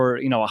 or,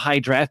 a high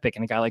draft pick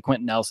and a guy like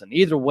Quentin Nelson.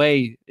 Either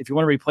way, if you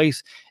want to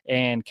replace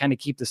and kind of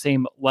keep the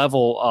same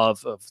level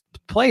of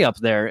play up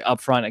there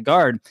up front at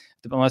guard,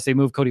 unless they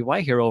move Cody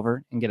Whitehair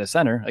over and get a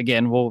center.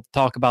 Again, we'll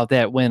talk about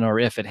that when or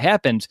if it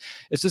happens.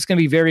 It's just going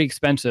to be very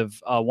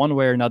expensive one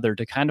way or another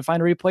to kind of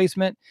find a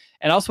replacement.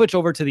 And I'll switch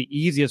over to the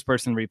easiest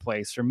person to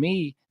replace. For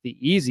me, the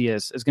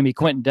easiest is going to be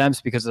Quentin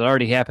Demps because it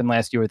already happened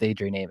last year with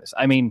Adrian Amos.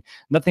 I mean,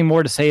 nothing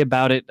more to say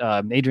about it.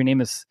 Adrian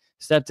Amos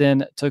stepped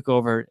in, took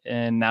over,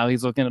 and now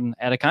he's looking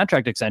at a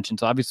contract extension.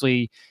 So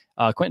obviously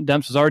Quentin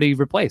Demps was already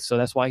replaced. So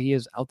that's why he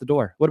is out the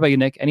door. What about you,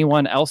 Nick?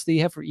 Anyone else that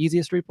you have for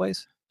easiest to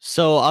replace?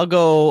 So I'll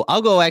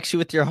go actually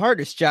with your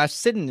hardest. Josh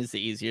Sidden is the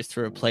easiest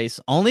to replace,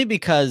 only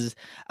because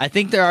I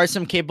think there are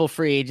some capable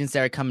free agents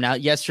that are coming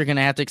out. Yes, you're going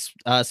to have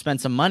to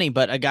spend some money,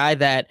 but a guy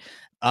that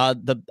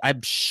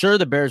I'm sure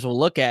the Bears will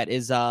look at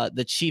is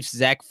the Chiefs'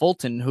 Zach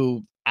Fulton,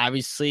 who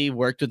obviously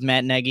worked with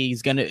Matt Nagy.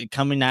 He's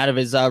coming out of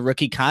his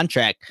rookie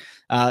contract,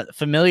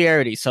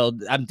 familiarity. So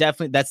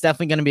that's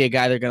definitely going to be a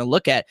guy they're going to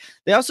look at.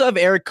 They also have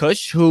Eric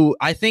Kush, who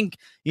I think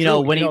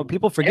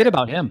people forget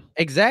about him.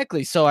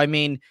 Exactly. So I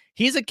mean,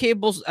 he's a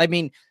capable. I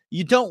mean,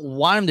 you don't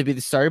want him to be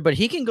the starter, but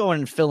he can go in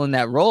and fill in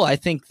that role. I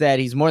think that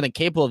he's more than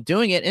capable of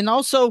doing it. And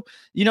also,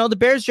 the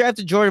Bears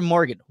drafted Jordan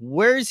Morgan.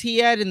 Where is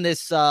he at in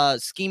this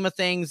scheme of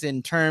things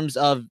in terms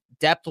of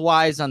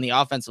depth-wise on the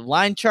offensive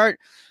line chart?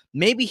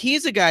 Maybe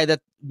he's a guy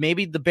that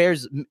maybe the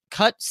Bears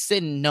cut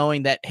Sidden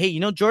knowing that, hey,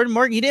 Jordan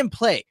Morgan, he didn't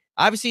play.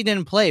 Obviously, he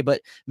didn't play,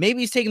 but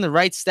maybe he's taking the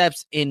right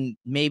steps in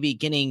maybe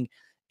getting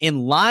in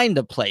line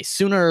to play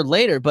sooner or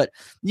later. But,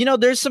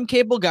 there's some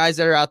capable guys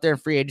that are out there in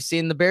free agency,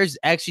 and the Bears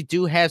actually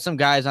do have some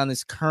guys on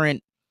this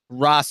current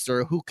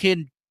roster who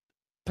can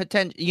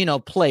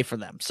play for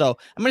them. So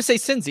I'm going to say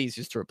Sidden's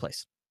easiest to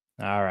replace.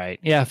 All right.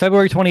 Yeah,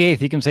 February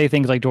 28th, you can say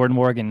things like Jordan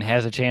Morgan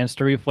has a chance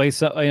to replace,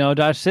 Josh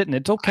Sidden.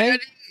 It's okay.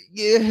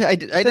 I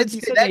didn't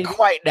say that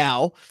quite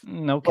now.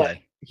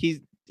 Okay.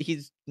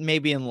 He's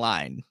maybe in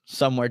line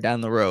somewhere down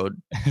the road.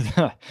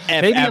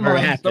 Maybe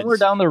somewhere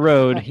down the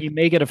road, he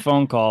may get a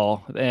phone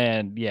call,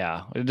 and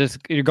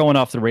you're going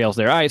off the rails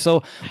there. All right,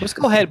 so let's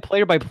go ahead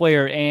player by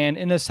player, and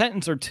in a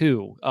sentence or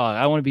two,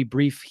 I want to be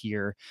brief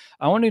here.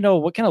 I want to know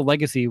what kind of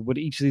legacy would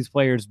each of these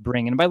players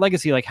bring, and by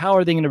legacy, like how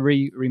are they going to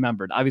be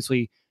remembered?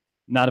 Obviously,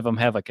 none of them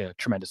have like a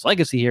tremendous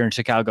legacy here in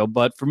Chicago,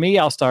 but for me,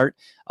 I'll start.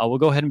 We'll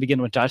go ahead and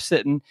begin with Josh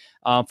Sidden.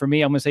 For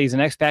me, I'm going to say he's an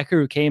ex-Packer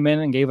who came in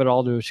and gave it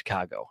all to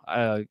Chicago.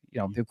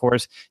 Of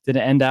course,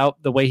 didn't end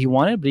out the way he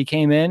wanted, but he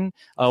came in,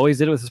 always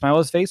did it with a smile on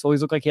his face,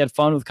 always looked like he had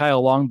fun with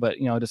Kyle Long, but,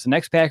 just an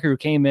ex-Packer who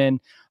came in.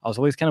 I was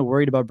always kind of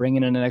worried about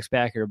bringing in an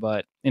ex-Packer,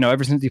 but,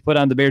 ever since he put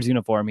on the Bears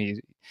uniform,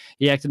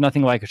 he acted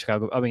nothing like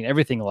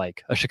everything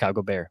like a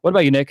Chicago Bear. What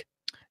about you, Nick?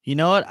 You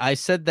know what? I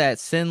said that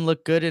Sin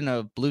looked good in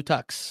a blue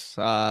tux.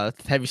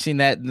 Have you seen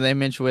that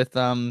image with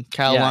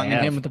Kyle Long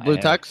and him with the blue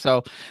tux?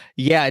 So,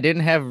 I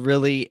didn't have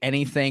really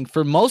anything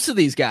for most of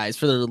these guys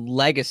for their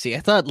legacy. I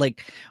thought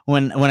like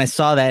when I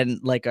saw that in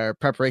like our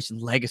preparation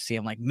legacy,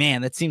 I'm like,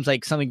 man, that seems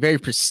like something very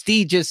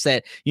prestigious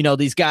that,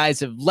 these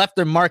guys have left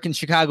their mark in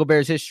Chicago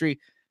Bears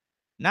history.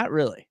 Not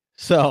really.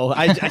 So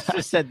I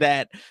just said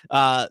that,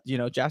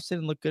 Josh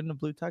didn't look good in a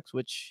blue tux,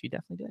 which he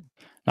definitely did.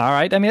 All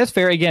right. I mean, that's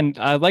fair. Again,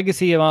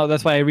 legacy,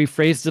 that's why I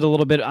rephrased it a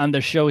little bit on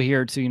the show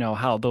here to,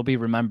 how they'll be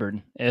remembered,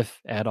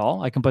 if at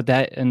all. I can put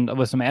that in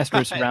with some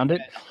asterisks around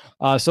it.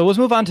 So let's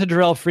move on to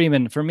Darrell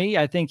Freeman. For me,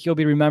 I think he'll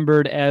be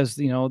remembered as,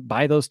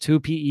 by those 2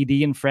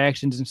 PED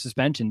infractions and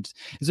suspensions.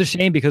 It's a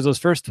shame because those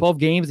first 12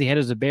 games he had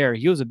as a Bear,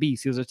 he was a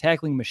beast. He was a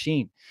tackling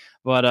machine.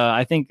 But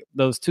I think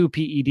those 2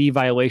 PED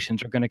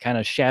violations are going to kind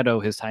of shadow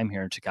his time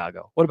here in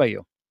Chicago. What about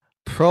you?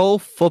 Pro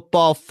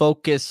Football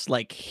Focus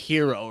like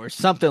hero or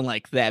something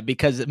like that,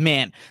 because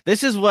man,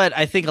 this is what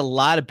I think a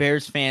lot of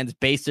Bears fans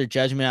base their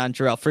judgment on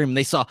Darrell Freeman.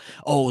 They saw,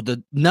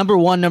 the number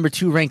 1, number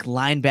 2 ranked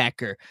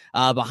linebacker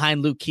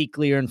behind Luke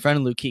Kuechly or in front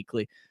of Luke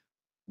Kuechly.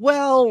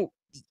 Well,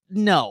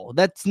 no,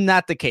 that's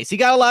not the case. He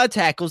got a lot of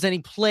tackles and he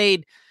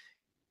played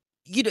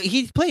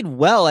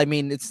well. I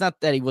mean, it's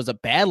not that he was a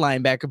bad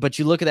linebacker, but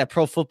you look at that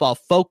Pro Football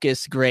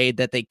Focus grade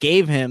that they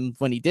gave him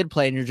when he did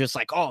play, and you're just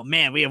like, oh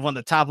man, we have one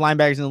of the top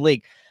linebackers in the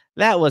league.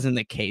 That wasn't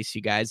the case,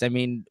 you guys. I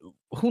mean,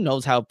 who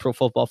knows how Pro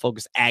Football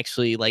Focus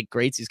actually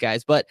grades these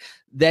guys, but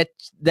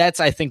that's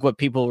I think what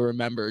people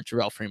remember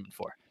Darrell Freeman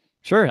for.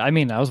 Sure. I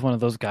mean, I was one of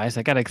those guys.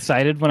 I got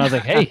excited when I was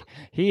like, hey,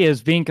 he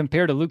is being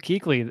compared to Luke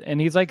Kuechly, and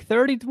he's like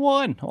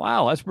 31.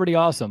 Wow, that's pretty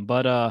awesome.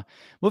 But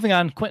moving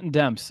on, Quentin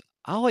Demps.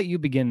 I'll let you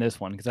begin this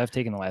one because I've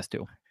taken the last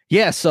 2.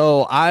 Yeah,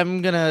 so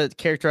I'm going to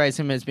characterize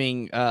him as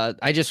being,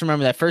 I just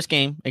remember that first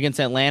game against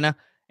Atlanta,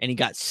 and he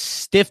got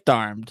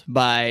stiff-armed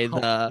by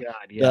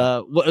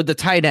the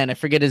tight end. I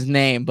forget his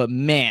name, but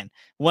man,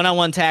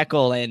 one-on-one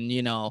tackle, and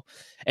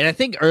and I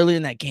think earlier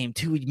in that game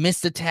too, he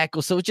missed a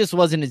tackle, so it just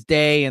wasn't his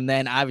day, and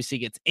then obviously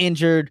gets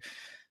injured.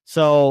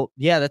 So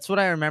yeah, that's what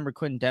I remember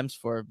Quentin Demps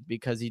for,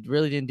 because he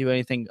really didn't do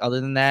anything other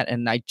than that,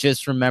 and I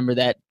just remember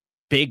that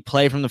big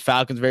play from the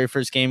Falcons' very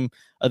first game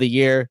of the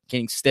year,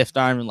 getting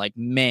stiff-armed, and like,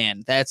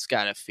 man, that's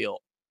gotta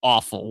feel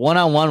awful.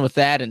 One-on-one with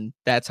that, and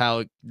that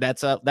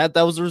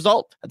was the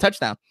result, a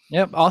touchdown.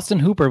 Yep, Austin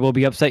Hooper will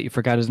be upset you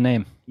forgot his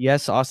name.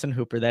 Yes, Austin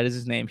Hooper, that is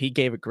his name. He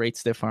gave a great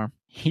stiff arm.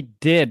 He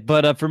did,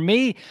 but for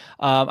me,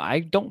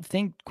 I don't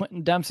think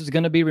Quentin Demps is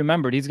going to be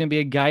remembered. He's going to be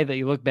a guy that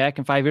you look back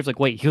in 5 years like,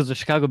 wait, he was a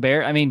Chicago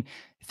Bear? I mean,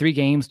 3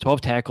 games,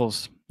 12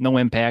 tackles, no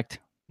impact.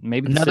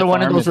 Maybe another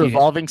one of those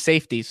revolving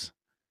safeties.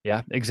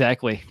 Yeah,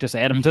 exactly. Just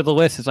add him to the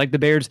list. It's like the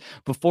Bears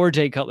before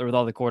Jay Cutler with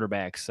all the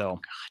quarterbacks. So,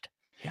 God.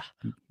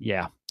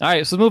 Yeah. All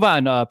right, so move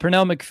on.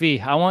 Pernell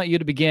McPhee, I want you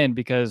to begin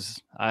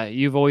because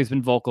you've always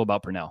been vocal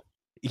about Pernell.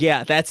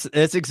 Yeah, that's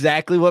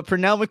exactly what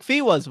Pernell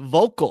McPhee was,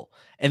 vocal.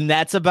 And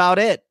that's about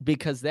it,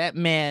 because that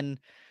man,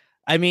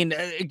 I mean,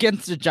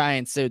 against the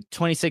Giants, so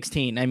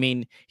 2016, I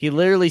mean, he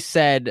literally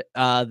said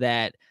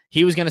that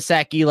he was going to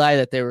sack Eli,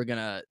 that they were going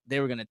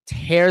to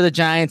tear the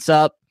Giants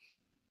up.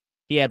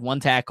 He had one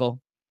tackle.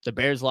 The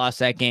Bears lost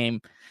that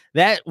game.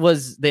 That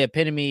was the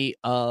epitome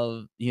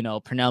of,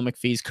 Pernell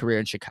McPhee's career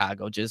in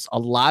Chicago. Just a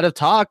lot of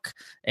talk,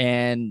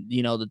 and,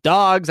 the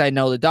dogs. I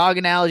know the dog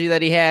analogy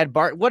that he had,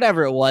 Bart,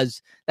 whatever it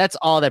was. That's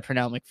all that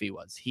Pernell McPhee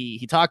was.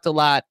 He talked a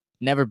lot,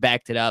 never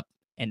backed it up,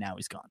 and now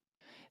he's gone.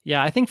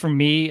 Yeah, I think for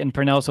me and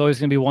Pernell's always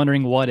going to be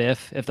wondering what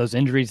if those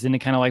injuries didn't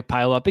kind of like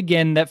pile up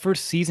again. That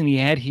first season he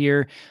had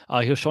here,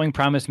 he was showing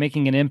promise,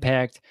 making an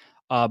impact.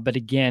 But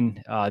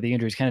again, the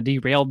injuries kind of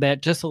derailed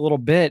that just a little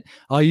bit.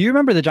 You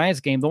remember the Giants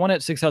game? The one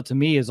that sticks out to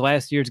me is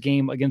last year's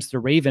game against the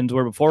Ravens,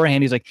 where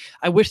beforehand he's like,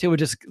 I wish they would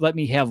just let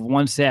me have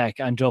one sack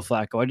on Joe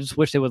Flacco. I just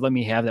wish they would let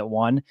me have that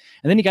one.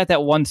 And then he got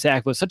that one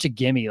sack, was such a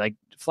gimme. Like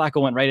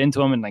Flacco went right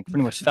into him and like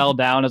pretty much fell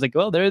down. I was like,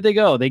 well, there they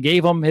go. They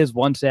gave him his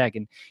one sack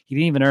and he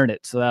didn't even earn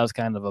it. So that was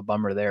kind of a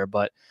bummer there.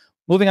 But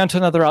moving on to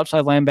another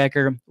outside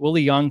linebacker,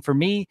 Willie Young. For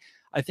me,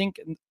 I think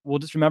we'll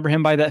just remember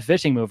him by that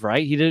fishing move,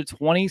 right? He did it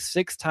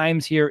 26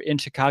 times here in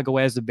Chicago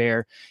as a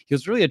Bear. He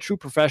was really a true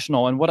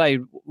professional. And what I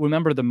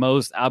remember the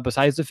most,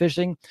 besides the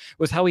fishing,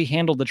 was how he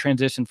handled the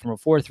transition from a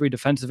 4-3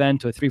 defensive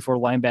end to a 3-4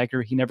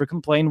 linebacker. He never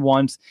complained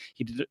once.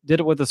 He did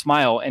it with a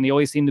smile, and he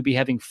always seemed to be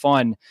having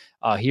fun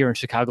here in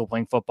Chicago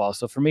playing football.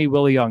 So for me,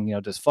 Willie Young,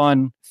 just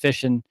fun,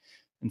 fishing,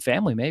 and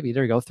family, maybe.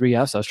 There you go, 3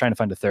 Fs. I was trying to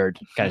find a third,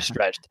 kind of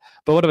stretched.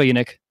 But what about you,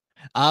 Nick?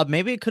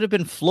 Maybe it could have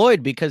been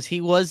Floyd, because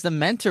he was the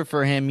mentor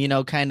for him,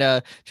 kind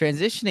of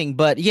transitioning.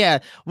 But yeah,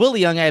 Willie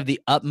Young, I have the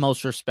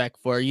utmost respect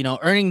for,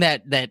 earning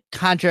that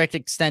contract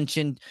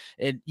extension,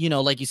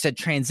 like you said,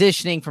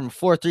 transitioning from a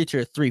 4-3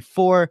 to a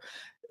 3-4.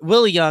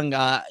 Willie Young,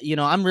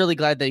 I'm really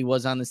glad that he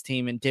was on this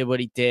team and did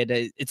what he did.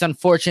 It's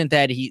unfortunate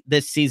that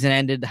this season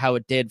ended how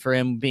it did for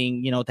him,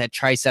 being, that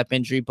tricep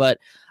injury, but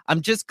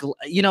I'm just,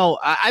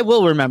 I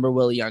will remember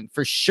Willie Young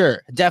for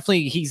sure.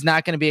 Definitely, he's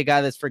not going to be a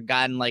guy that's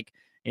forgotten, like,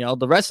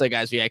 the rest of the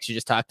guys we actually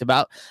just talked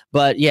about.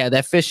 But yeah,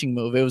 that fishing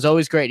move, it was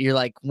always great. You're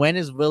like, when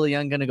is Willie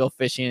Young going to go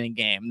fishing in a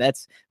game?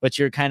 That's what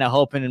you're kind of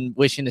hoping and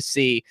wishing to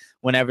see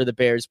whenever the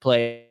Bears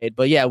played.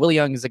 But yeah, Willie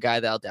Young is a guy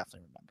that I'll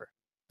definitely remember.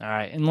 All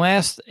right. And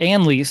last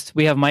and least,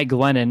 we have Mike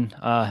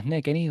Glennon.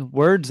 Nick, any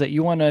words that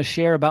you want to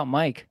share about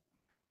Mike?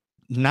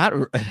 Not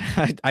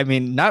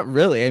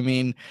really. I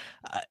mean,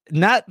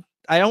 I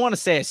don't want to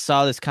say I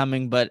saw this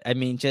coming, but I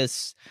mean,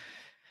 just,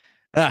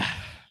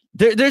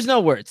 There's no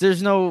words.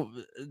 There's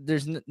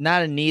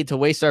not a need to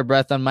waste our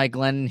breath on Mike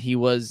Glennon. He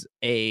was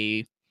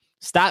a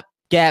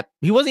stopgap.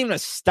 He wasn't even a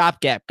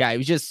stopgap guy. He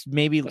was just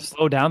maybe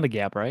slow down the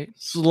gap, right?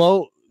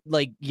 Slow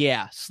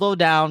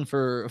down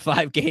for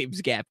 5 games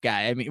gap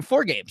guy. I mean,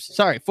 4 games.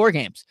 Sorry, 4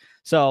 games.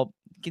 So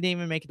he didn't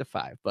even make it to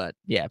 5. But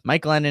yeah,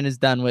 Mike Glennon is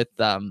done with.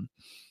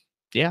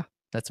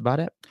 That's about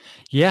it.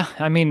 Yeah,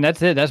 I mean,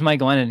 that's it. That's Mike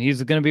Glennon.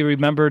 He's going to be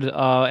remembered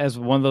as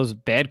one of those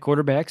bad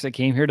quarterbacks that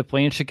came here to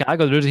play in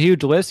Chicago. There's a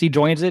huge list. He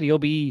joins it. He'll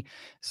be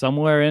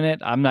somewhere in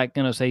it. I'm not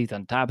going to say he's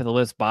on top of the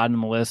list, bottom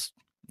of the list.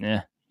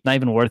 Not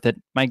even worth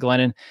it. Mike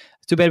Glennon.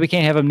 It's too bad we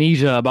can't have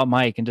amnesia about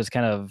Mike and just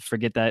kind of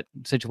forget that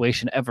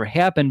situation ever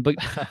happened. But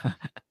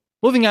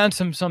moving on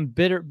to some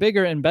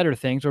bigger and better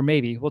things, or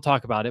maybe we'll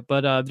talk about it.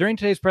 But during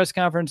today's press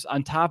conference,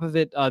 on top of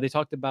it, they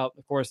talked about,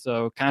 of course,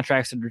 the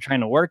contracts that they're trying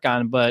to work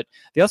on. But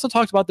they also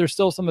talked about there's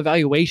still some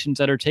evaluations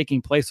that are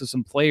taking place with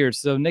some players.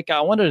 So, Nick, I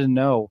wanted to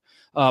know,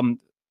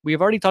 we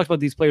have already talked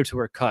about these players who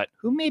are cut.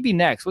 Who may be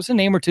next? What's a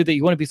name or two that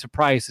you want to be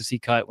surprised to see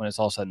cut when it's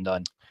all said and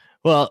done?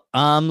 Well,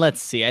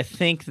 let's see. I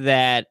think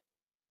that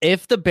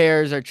if the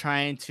Bears are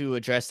trying to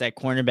address that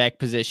cornerback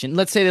position,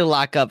 let's say they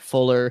lock up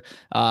Fuller,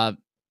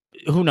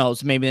 who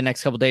knows, maybe the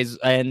next couple of days,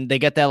 and they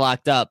get that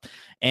locked up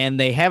and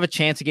they have a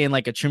chance again,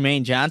 like a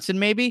Trumaine Johnson,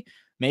 maybe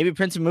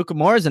Prince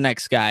Amukamara is the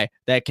next guy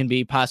that can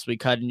be possibly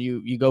cut, and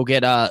you go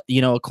get a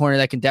corner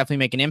that can definitely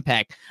make an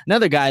impact.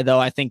 Another guy, though,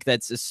 I think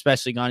that's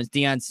especially gone is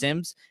Deion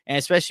Sims, and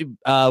especially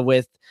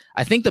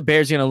I think the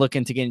Bears are going to look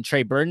into getting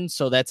Trey Burton,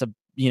 so that's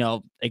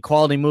a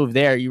quality move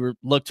there. You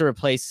look to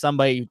replace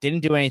somebody who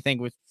didn't do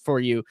anything for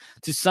you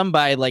to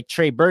somebody like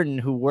Trey Burton,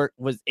 who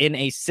was in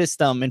a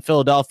system in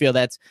Philadelphia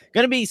that's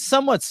going to be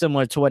somewhat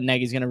similar to what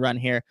Nagy's going to run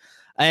here.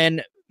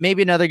 And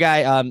maybe another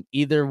guy,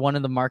 either one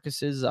of the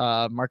Marcuses,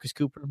 Marcus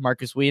Cooper,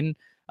 Marcus Wheaton.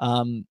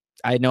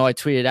 I know I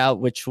tweeted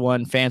out which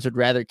one fans would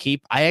rather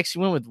keep. I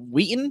actually went with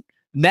Wheaton.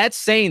 That's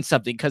saying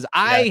something, because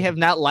I have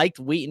not liked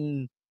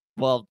Wheaton,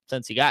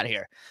 since he got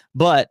here.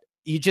 But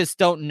you just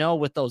don't know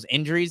with those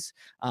injuries.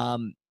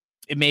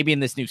 It may be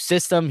in this new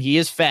system. He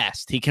is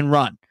fast. He can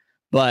run.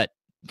 But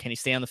can he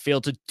stay on the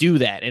field to do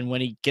that? And when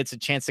he gets a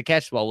chance to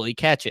catch the ball, will he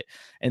catch it?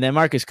 And then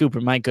Marcus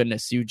Cooper, my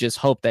goodness, you just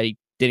hope that he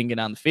didn't get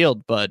on the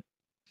field. But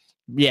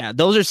Yeah,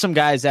 those are some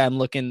guys that I'm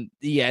looking,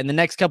 in the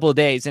next couple of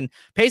days. And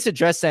Pace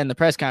addressed that in the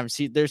press conference.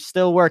 They're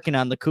still working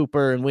on the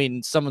Cooper and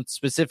Wheaton. Someone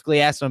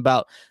specifically asked him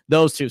about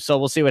those two. So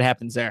we'll see what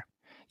happens there.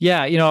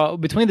 Yeah,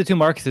 between the two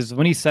Marcuses,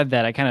 when he said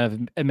that, I kind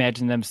of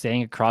imagined them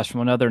staying across from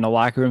one another in a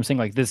locker room saying,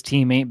 like, this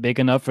team ain't big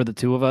enough for the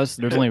two of us.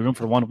 There's only room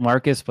for one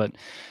Marcus, but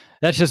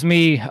that's just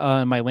me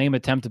and my lame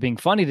attempt at being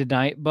funny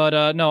tonight.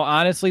 But no,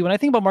 honestly, when I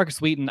think about Marcus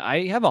Wheaton,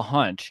 I have a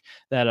hunch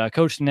that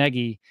Coach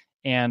Nagy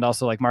and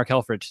also like Mark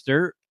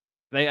Helfrich,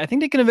 I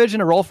think they can envision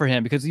a role for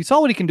him because you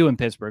saw what he can do in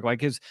Pittsburgh. Like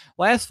his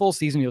last full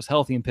season, he was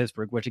healthy in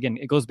Pittsburgh, which again,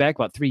 it goes back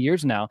about 3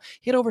 years now.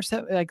 He had over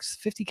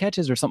 50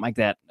 catches or something like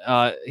that.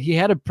 He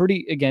had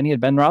he had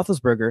Ben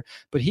Roethlisberger,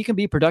 but he can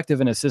be productive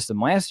in a system.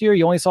 Last year,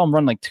 you only saw him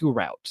run like 2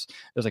 routes.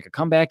 There's like a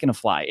comeback and a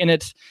fly. And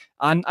it's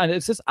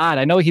just odd.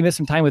 I know he missed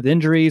some time with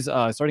injuries,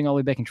 starting all the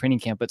way back in training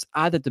camp, but it's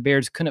odd that the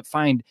Bears couldn't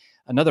find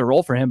another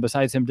role for him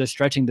besides him just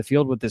stretching the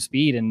field with the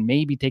speed and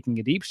maybe taking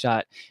a deep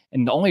shot.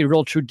 And the only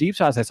real true deep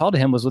shots I saw to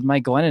him was with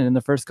Mike Glennon in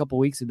the first couple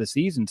of weeks of the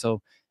season.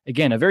 So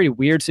again, a very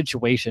weird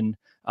situation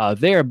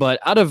there. But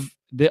out of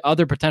the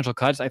other potential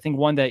cuts, I think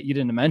one that you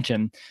didn't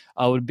mention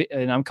would be,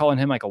 and I'm calling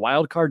him like a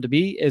wild card to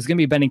be, is going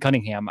to be Benny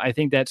Cunningham. I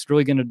think that's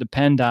really going to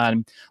depend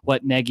on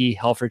what Nagy,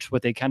 Helfrich,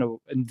 what they kind of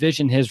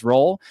envision his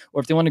role,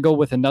 or if they want to go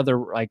with another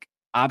like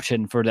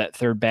option for that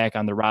third back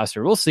on the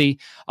roster. We'll see.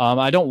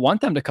 I don't want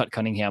them to cut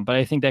Cunningham, but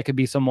I think that could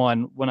be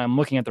someone when I'm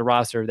looking at the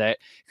roster that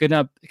could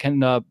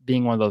end up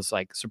being one of those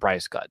like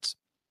surprise cuts.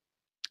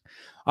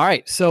 All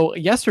right. So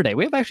yesterday,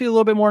 we have actually a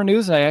little bit more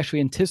news than I actually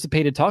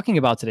anticipated talking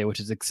about today,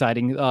 which is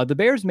exciting. The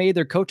Bears made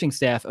their coaching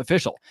staff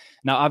official.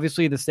 Now,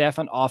 obviously, the staff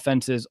on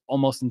offense is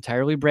almost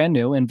entirely brand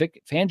new, and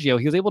Vic Fangio,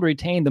 he was able to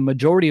retain the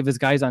majority of his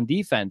guys on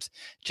defense,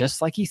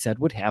 just like he said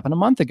would happen a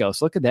month ago.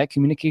 So look at that.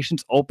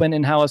 Communication's open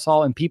in House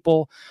Hall, and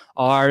people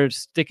are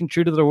sticking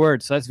true to their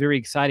word. So that's very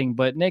exciting.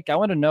 But Nick, I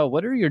want to know,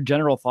 what are your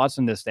general thoughts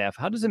on this staff?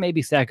 How does it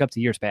maybe stack up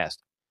to years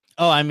past?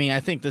 Oh, I mean, I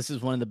think this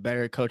is one of the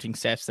better coaching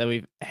staffs that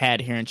we've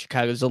had here in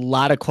Chicago. There's a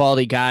lot of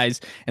quality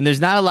guys, and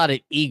there's not a lot of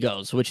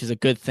egos, which is a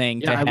good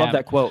thing. Yeah, I love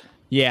that quote.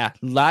 Yeah,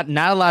 not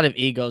a lot of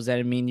egos.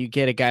 I mean, you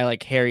get a guy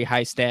like Harry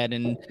Heistad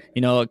and,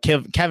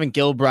 Kevin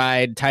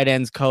Gilbride, tight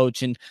ends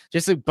coach, and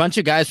just a bunch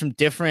of guys from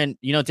different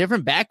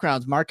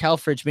backgrounds. Mark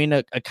Helfrich being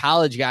a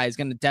college guy is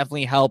going to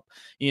definitely help,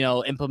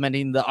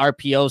 implementing the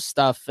RPO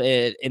stuff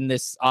in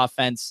this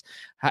offense.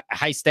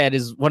 Heistad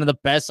is one of the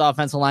best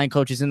offensive line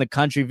coaches in the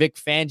country. Vic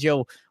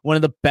Fangio, one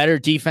of the better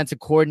defensive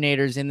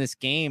coordinators in this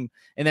game,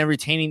 and then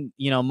retaining,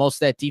 most of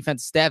that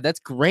defensive staff. That's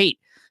great.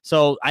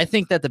 So I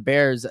think that the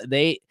Bears,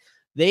 they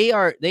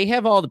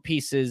have all the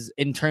pieces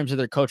in terms of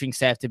their coaching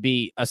staff to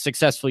be a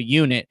successful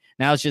unit.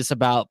 Now it's just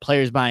about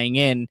players buying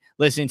in,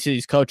 listening to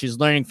these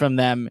coaches, learning from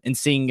them, and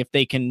seeing if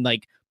they can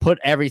like put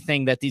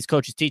everything that these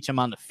coaches teach them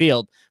on the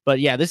field. But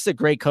yeah, this is a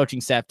great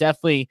coaching staff.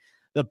 Definitely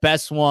the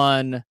best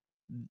one.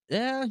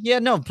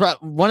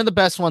 One of the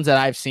best ones that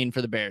I've seen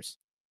for the Bears.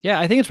 Yeah,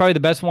 I think it's probably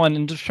the best one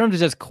in terms of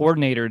just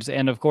coordinators.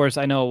 And of course,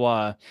 I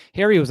know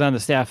Harry was on the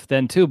staff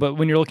then too, but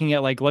when you're looking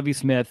at like Lovie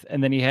Smith,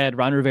 and then you had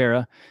Ron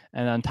Rivera,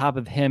 and on top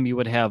of him, you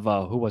would have,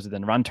 who was it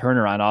then? Ron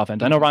Turner on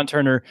offense. I know Ron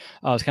Turner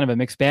was kind of a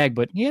mixed bag,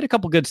 but he had a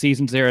couple good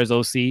seasons there as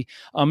OC.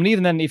 And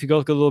even then, if you go a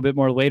little bit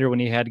more later when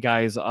you had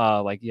guys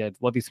like you had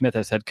Lovie Smith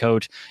as head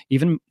coach,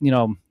 even,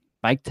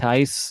 Mike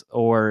Tice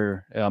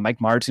or Mike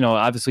Martz,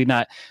 obviously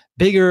not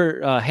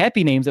bigger,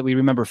 happy names that we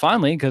remember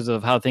fondly because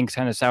of how things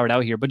kind of soured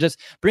out here. But just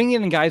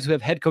bringing in guys who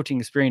have head coaching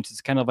experience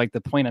is kind of like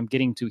the point I'm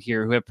getting to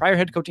here, who have prior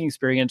head coaching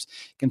experience,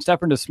 can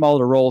step into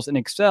smaller roles and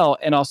excel,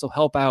 and also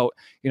help out,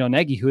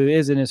 Nagy, who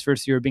is in his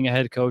first year of being a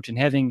head coach and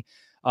having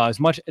as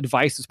much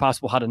advice as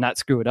possible how to not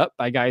screw it up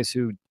by guys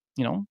who,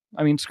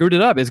 screwed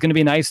it up. It's going to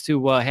be nice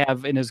to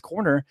have in his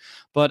corner.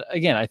 But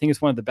again, I think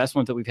it's one of the best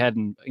ones that we've had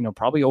in,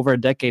 probably over a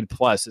decade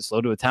plus. It's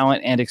loaded with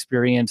talent and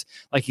experience.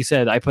 Like you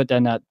said, I put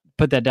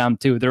that down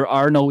too. There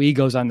are no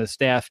egos on the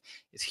staff.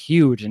 It's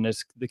huge. And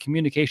the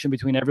communication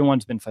between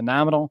everyone's been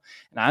phenomenal.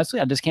 And honestly,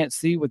 I just can't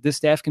see what this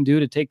staff can do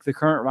to take the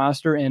current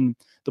roster and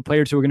the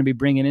players who are going to be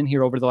bringing in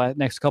here over the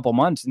next couple of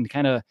months and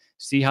kind of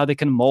see how they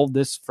can mold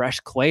this fresh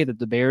clay that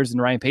the Bears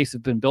and Ryan Pace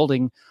have been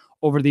building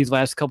over these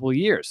last couple of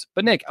years.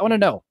 But Nick, I want to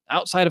know,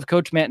 outside of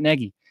Coach Matt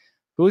Nagy,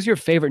 who is your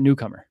favorite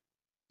newcomer?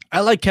 I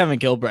like Kevin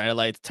Gilbride. I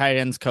like the tight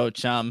ends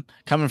coach.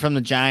 Coming from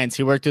the Giants,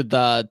 he worked with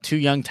the 2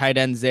 young tight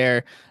ends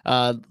there.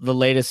 The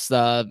latest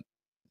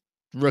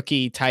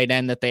rookie tight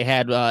end that they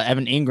had,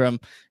 Evan Ingram,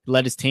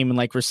 led his team in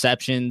like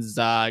receptions,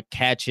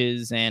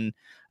 catches, and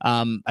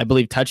I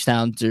believe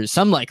touchdowns or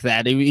something like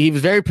that. He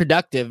was very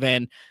productive.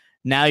 And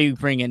now you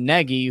bring in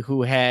Nagy,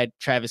 who had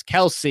Travis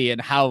Kelce and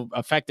how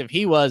effective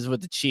he was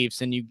with the Chiefs,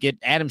 and you get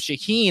Adam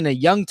Shaheen, a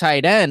young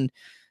tight end.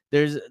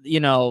 There's,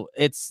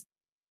 it's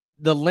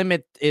the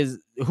limit is,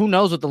 who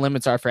knows what the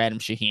limits are for Adam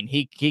Shaheen.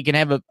 He can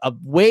have a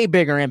way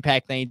bigger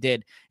impact than he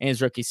did in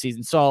his rookie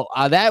season. So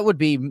that would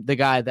be the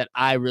guy that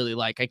I really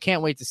like. I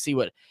can't wait to see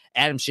what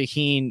Adam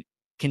Shaheen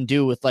can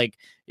do with, like,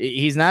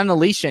 he's not on a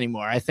leash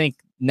anymore. I think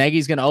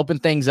Nagy's going to open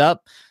things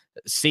up.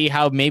 see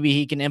how maybe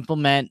he can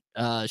implement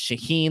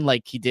Shaheen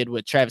like he did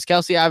with Travis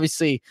Kelce.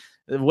 Obviously,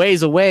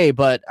 ways away,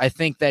 but I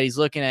think that he's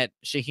looking at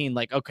Shaheen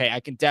like, okay, I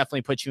can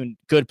definitely put you in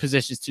good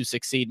positions to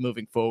succeed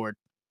moving forward.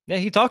 Yeah,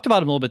 he talked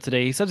about him a little bit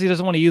today. He says he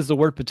doesn't want to use the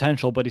word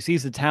potential, but he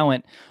sees the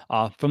talent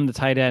from the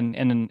tight end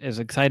and is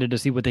excited to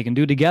see what they can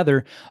do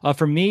together.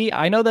 For me,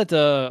 I know that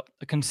the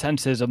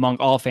consensus among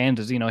all fans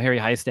is, Harry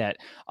Highstat,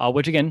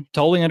 which again,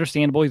 totally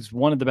understandable. He's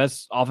one of the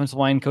best offensive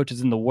line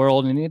coaches in the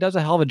world, and he does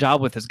a hell of a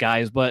job with his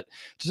guys. But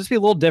to just be a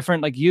little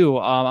different like you,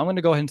 I'm going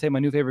to go ahead and say my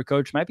new favorite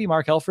coach might be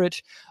Mark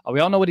Helfrich. We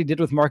all know what he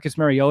did with Marcus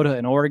Mariota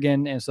in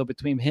Oregon, and so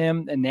between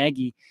him and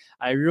Nagy,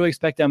 I really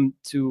expect them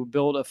to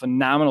build a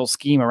phenomenal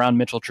scheme around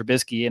Mitchell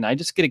Trubisky. And I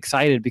just get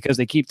excited because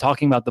they keep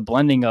talking about the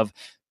blending of,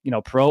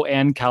 pro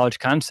and college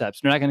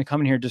concepts. They're not going to come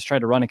in here and just try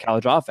to run a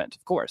college offense.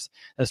 Of course,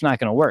 that's not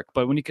going to work.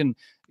 But when you can,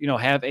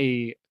 have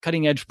a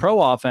cutting edge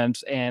pro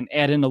offense and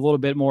add in a little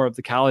bit more of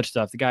the college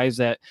stuff, the guys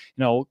that,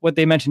 what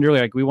they mentioned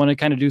earlier, like we want to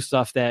kind of do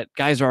stuff that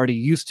guys are already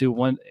used to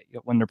when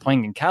they're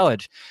playing in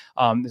college.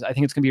 I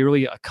think it's going to be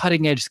really a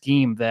cutting edge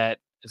scheme that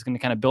is going to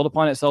kind of build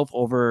upon itself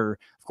over,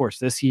 of course,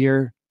 this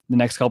year, the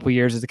next couple of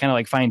years, is to kind of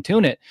like fine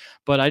tune it.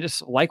 But I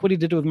just like what he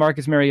did with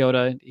Marcus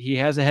Mariota. He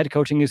has a head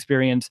coaching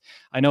experience.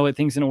 I know that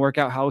things didn't work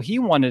out how he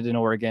wanted in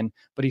Oregon,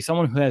 but he's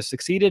someone who has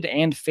succeeded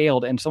and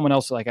failed, and someone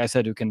else, like I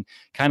said, who can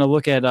kind of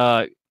look at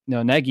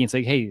Nagy and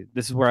say, hey,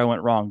 this is where I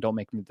went wrong. Don't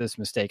make this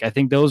mistake. I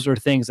think those are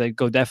things that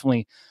go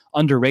definitely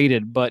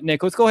underrated. But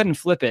Nick, let's go ahead and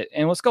flip it,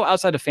 and let's go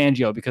outside of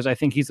Fangio, because I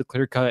think he's a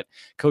clear-cut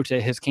coach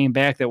that has came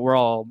back that we're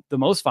all the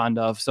most fond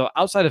of. So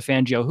outside of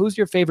Fangio, who's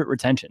your favorite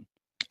retention?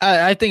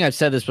 I think I've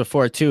said this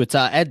before too. It's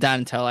Ed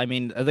Donatel. I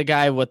mean, the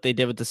guy, what they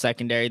did with the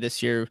secondary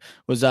this year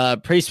was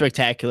pretty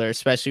spectacular,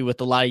 especially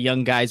with a lot of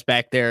young guys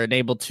back there and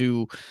able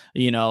to,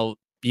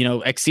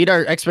 exceed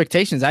our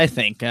expectations. I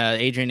think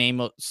Adrian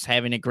Amos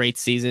having a great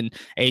season,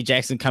 A.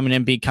 Jackson coming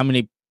in, becoming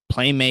a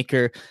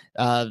playmaker.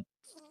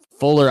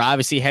 Fuller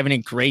obviously having a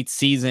great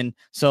season.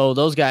 So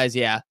those guys,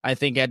 yeah, I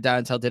think Ed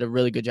Donatel did a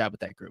really good job with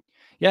that group.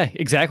 Yeah,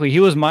 exactly. He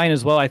was mine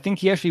as well. I think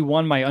he actually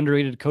won my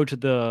underrated coach of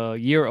the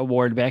year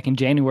award back in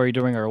January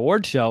during our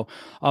award show.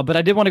 But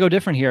I did want to go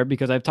different here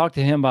because I've talked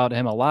to him about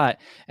him a lot,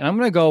 and I'm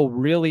going to go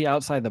really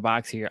outside the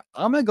box here.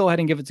 I'm going to go ahead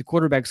and give it to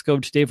quarterbacks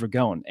coach Dave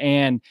Ragone.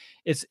 And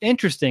it's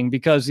interesting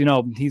because,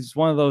 he's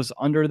one of those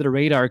under the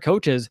radar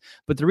coaches.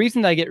 But the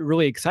reason that I get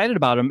really excited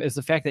about him is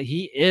the fact that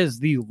he is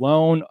the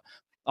lone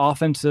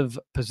offensive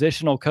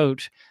positional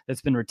coach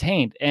that's been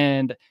retained.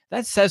 And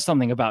that says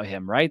something about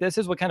him, right? This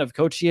is what kind of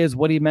coach he is,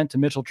 what he meant to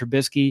Mitchell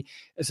Trubisky.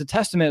 It's a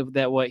testament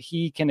that what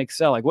he can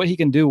excel, like what he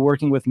can do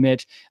working with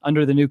Mitch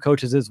under the new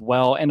coaches as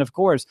well. And of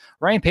course,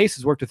 Ryan Pace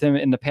has worked with him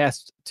in the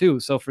past too.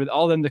 So for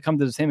all of them to come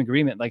to the same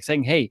agreement, like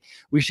saying, hey,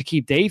 we should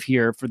keep Dave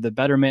here for the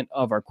betterment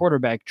of our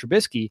quarterback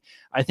Trubisky,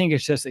 I think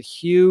it's just a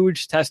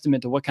huge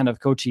testament to what kind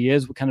of coach he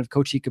is, what kind of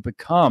coach he could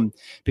become,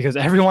 because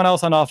everyone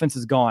else on offense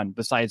is gone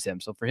besides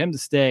him. So for him to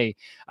stay,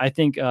 I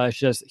think it's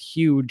just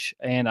huge.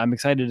 And I'm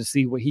excited to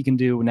see what he can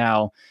do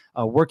now,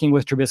 working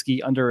with Trubisky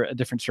under a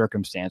different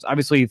circumstance.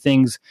 Obviously,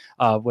 things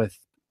with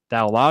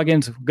Dow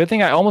Loggins. Good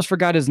thing I almost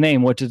forgot his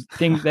name, which is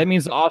that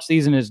means the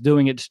offseason is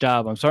doing its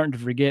job. I'm starting to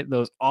forget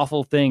those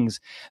awful things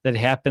that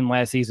happened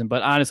last season.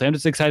 But honestly, I'm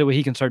just excited what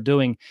he can start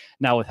doing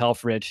now with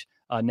Helfrich,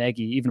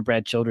 Nagy, even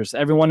Brad Childress,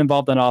 everyone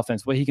involved on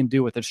offense, what he can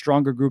do with a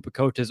stronger group of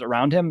coaches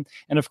around him.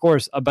 And of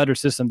course, a better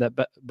system that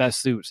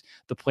best suits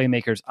the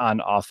playmakers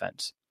on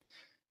offense.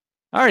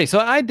 All right, so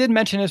I did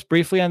mention this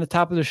briefly on the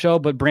top of the show,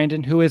 but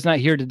Brandon, who is not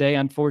here today,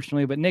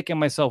 unfortunately, but Nick and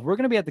myself, we're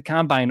going to be at the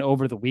Combine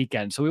over the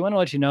weekend. So we want to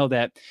let you know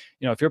that,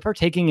 if you're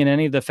partaking in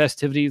any of the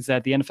festivities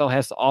that the NFL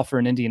has to offer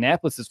in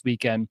Indianapolis this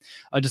weekend,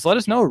 just let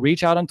us know.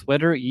 Reach out on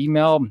Twitter,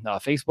 email,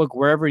 Facebook,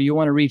 wherever you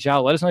want to reach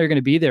out. Let us know you're going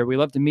to be there. We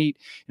love to meet,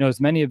 as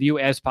many of you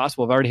as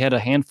possible. I've already had a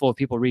handful of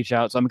people reach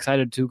out, so I'm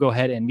excited to go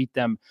ahead and meet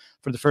them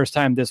for the first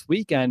time this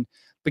weekend.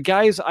 But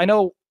guys, I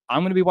know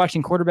I'm going to be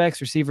watching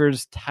quarterbacks,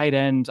 receivers, tight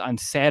ends on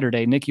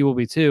Saturday. Nick, you will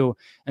be too.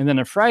 And then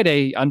on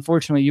Friday,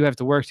 unfortunately, you have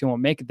to work, so you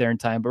won't make it there in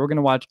time. But we're going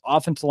to watch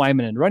offensive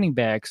linemen and running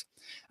backs.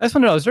 I just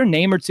want to know, is there a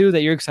name or two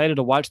that you're excited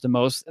to watch the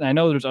most? And I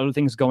know there's other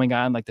things going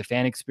on, like the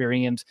fan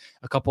experience,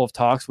 a couple of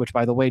talks, which,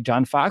 by the way,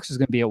 John Fox is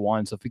going to be at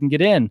one. So if we can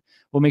get in,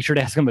 we'll make sure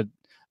to ask him a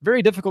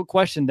very difficult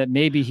question that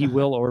maybe he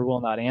will or will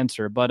not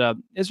answer. But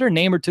is there a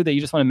name or two that you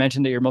just want to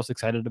mention that you're most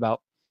excited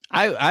about?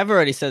 I've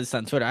already said this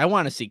on Twitter. I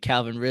want to see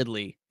Calvin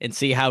Ridley and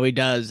see how he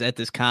does at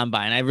this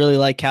combine. I really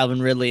like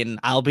Calvin Ridley, and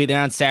I'll be there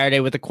on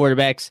Saturday with the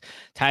quarterbacks,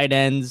 tight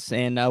ends,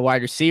 and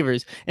wide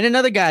receivers. And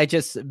another guy,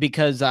 just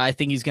because I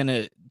think he's going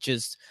to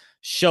just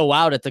show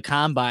out at the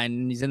combine,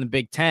 and he's in the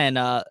Big Ten,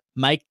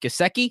 Mike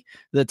Gesicki,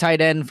 the tight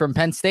end from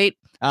Penn State.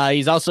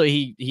 He also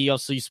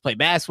used to play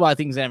basketball. I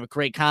think he's going to have a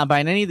great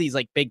combine. Any of these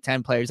like Big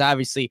Ten players,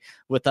 obviously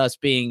with us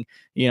being,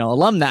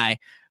 alumni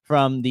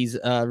from these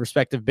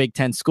respective Big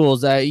Ten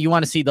schools, you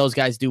want to see those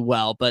guys do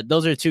well. But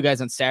those are two guys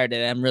on Saturday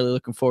that I'm really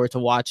looking forward to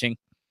watching.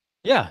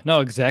 Yeah, no,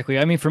 exactly.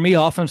 I mean, for me,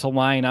 offensive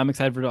line, I'm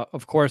excited for,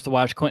 of course, to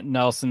watch Quentin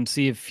Nelson,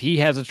 see if he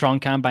has a strong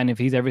combine, if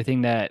he's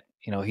everything that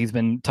He's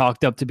been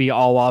talked up to be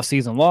all off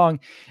season long.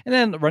 And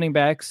then running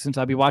backs, since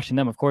I'll be watching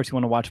them, of course, you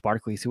want to watch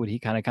Barkley, see what he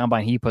kind of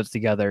combine he puts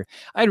together.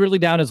 I had really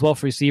down as well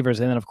for receivers.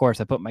 And then, of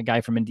course, I put my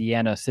guy from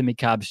Indiana, Simi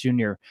Cobbs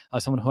Jr.,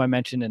 someone who I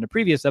mentioned in a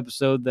previous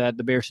episode that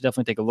the Bears should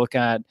definitely take a look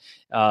at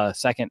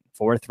second,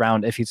 fourth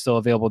round, if he's still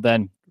available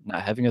then.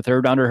 Not having a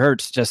third rounder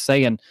hurts, just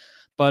saying.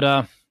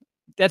 But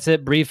that's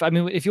it, brief. I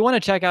mean, if you want to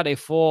check out a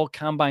full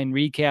combine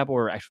recap,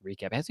 or actually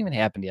recap, it hasn't even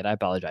happened yet. I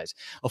apologize.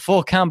 A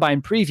full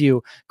combine preview,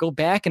 go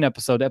back in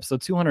episode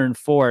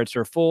 204. It's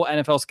our full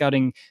NFL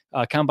scouting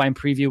combine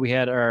preview. We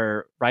had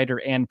our writer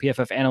and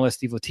PFF analyst,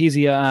 Steve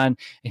Letizia, on,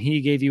 and he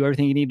gave you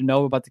everything you need to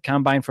know about the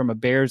combine from a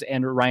Bears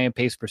and Ryan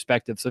Pace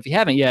perspective. So if you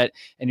haven't yet,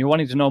 and you're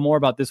wanting to know more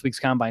about this week's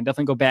combine,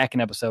 definitely go back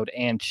in episode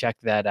and check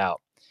that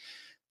out.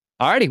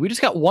 Alrighty, we just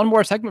got one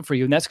more segment for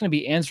you, and that's going to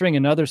be answering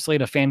another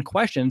slate of fan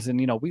questions.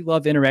 And, we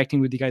love interacting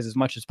with you guys as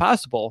much as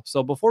possible.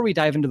 So before we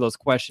dive into those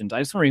questions, I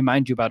just want to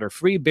remind you about our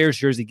free Bears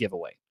jersey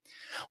giveaway.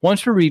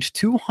 Once we reach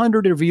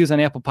 200 reviews on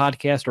Apple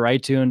Podcasts or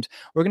iTunes,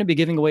 we're going to be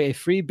giving away a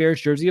free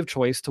Bears jersey of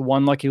choice to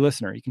one lucky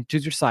listener. You can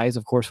choose your size,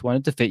 of course, want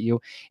it to fit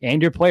you,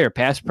 and your player,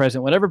 past,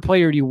 present, whatever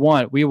player you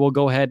want. We will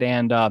go ahead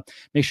and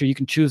make sure you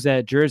can choose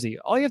that jersey.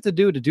 All you have to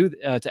do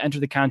to enter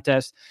the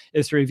contest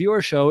is to review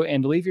our show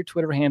and leave your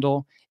Twitter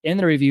handle in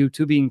the review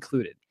to be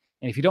included.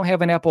 And if you don't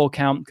have an Apple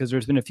account, because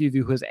there's been a few of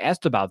you who has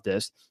asked about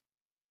this,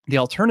 the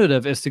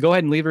alternative is to go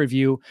ahead and leave a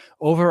review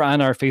over on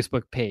our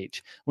Facebook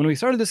page. When we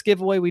started this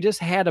giveaway, we just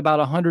had about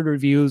 100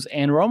 reviews,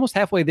 and we're almost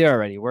halfway there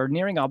already. We're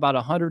nearing about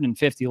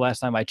 150 last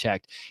time I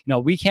checked.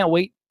 We can't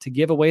wait to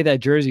give away that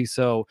jersey.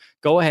 So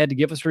go ahead to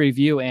give us a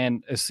review.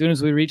 And as soon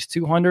as we reach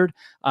 200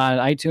 on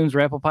iTunes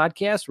or Apple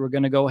Podcasts, we're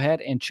going to go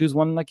ahead and choose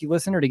one lucky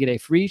listener to get a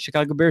free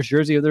Chicago Bears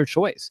jersey of their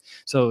choice.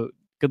 So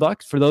good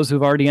luck for those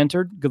who've already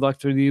entered. Good luck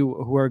to you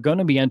who are going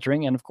to be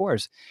entering. And of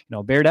course,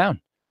 bear down.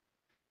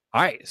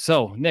 All right.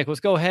 So Nick,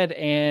 let's go ahead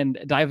and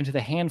dive into the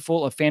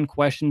handful of fan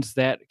questions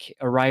that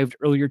arrived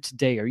earlier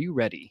today. Are you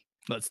ready?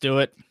 Let's do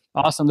it.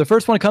 Awesome. The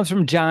first one comes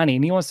from Johnny,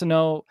 and he wants to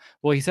know,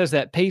 he says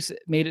that Pace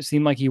made it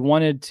seem like he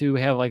wanted to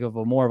have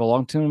more of a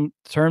long-term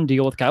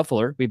deal with Kyle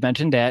Fuller. We've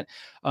mentioned that.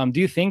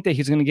 Do you think that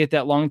he's going to get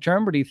that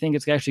long-term, or do you think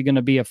it's actually going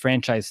to be a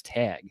franchise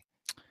tag?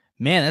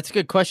 Man, that's a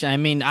good question. I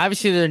mean,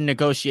 obviously they're in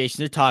negotiations.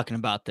 They're talking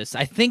about this.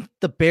 I think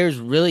the Bears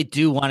really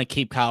do want to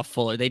keep Kyle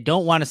Fuller. They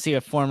don't want to see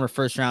a former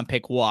first-round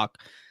pick walk.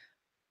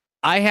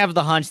 I have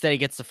the hunch that he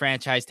gets the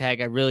franchise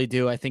tag. I really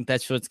do. I think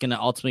that's what it's going to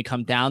ultimately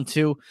come down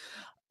to.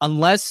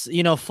 Unless,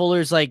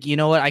 Fuller's like, you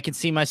know what, I can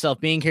see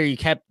myself being here. You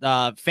kept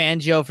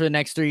Fangio for the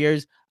next 3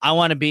 years. I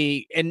want to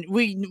be, and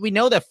we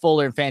know that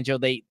Fuller and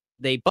Fangio,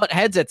 they butt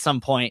heads at some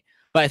point,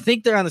 but I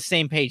think they're on the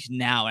same page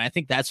now. And I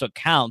think that's what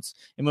counts.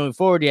 And moving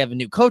forward, you have a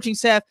new coaching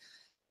staff.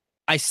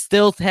 I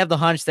still have the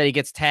hunch that he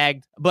gets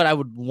tagged, but I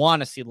would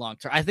want to see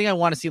long-term. I think I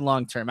want to see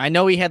long-term. I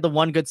know he had the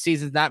one good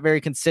season, not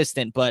very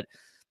consistent, but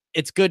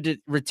it's good to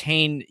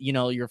retain,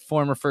 your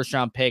former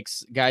first-round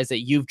picks, guys that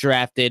you've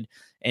drafted,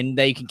 and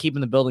that you can keep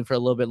in the building for a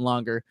little bit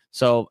longer.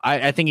 So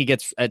I think he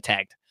gets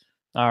tagged.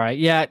 All right.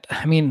 Yeah.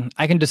 I mean,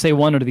 I can just say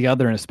one or the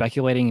other and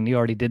speculating, and you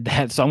already did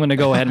that. So I'm going to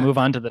go ahead and move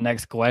on to the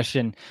next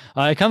question.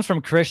 It comes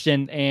from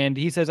Christian, and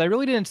he says, I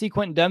really didn't see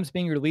Quentin Demps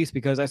being released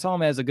because I saw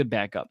him as a good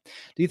backup.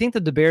 Do you think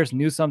that the Bears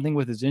knew something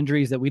with his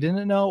injuries that we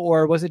didn't know,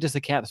 or was it just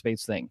a cap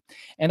space thing?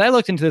 And I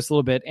looked into this a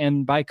little bit,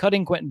 and by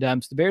cutting Quentin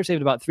Demps, the Bears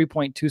saved about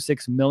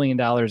 $3.26 million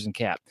in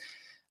cap.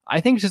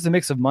 I think it's just a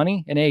mix of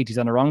money and age. He's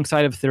on the wrong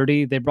side of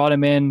 30. They brought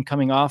him in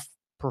coming off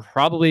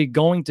probably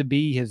going to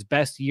be his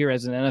best year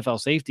as an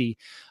NFL safety.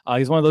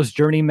 He's one of those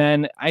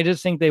journeymen. I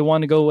just think they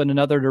want to go in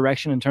another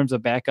direction in terms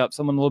of backup,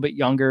 someone a little bit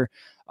younger.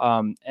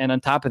 And on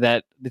top of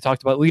that, they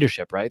talked about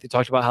leadership, right? They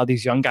talked about how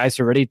these young guys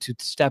are ready to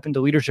step into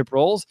leadership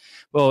roles.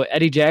 Well,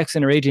 Eddie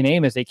Jackson or AJ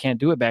Amos, they can't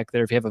do it back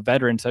there if you have a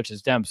veteran such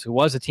as Demps, who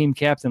was a team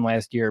captain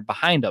last year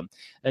behind him.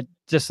 That's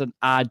just an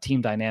odd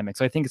team dynamic.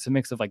 So I think it's a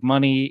mix of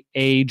money,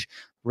 age,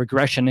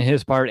 regression in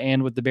his part,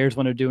 and what the Bears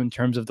want to do in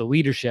terms of the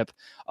leadership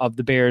of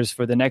the Bears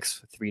for the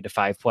next 3 to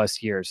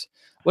 5+ years.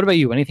 What about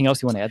you? Anything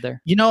else you want to add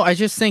there? I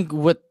just think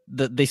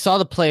they saw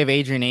the play of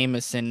Adrian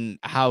Amos and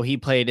how he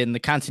played in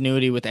the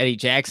continuity with Eddie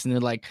Jackson. They're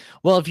like,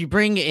 well, if you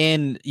bring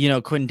in,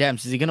 Quentin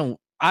Demps, is he going to,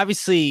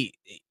 obviously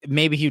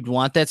maybe he'd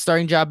want that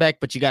starting job back,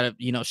 but you got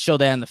to, show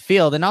that on the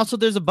field. And also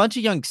there's a bunch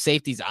of young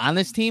safeties on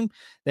this team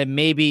that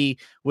maybe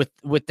with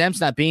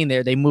Demps not being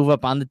there, they move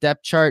up on the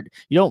depth chart.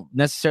 You don't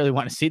necessarily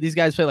want to see these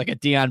guys play like a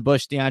Deion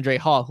Bush, DeAndre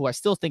Hall, who I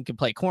still think can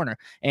play corner,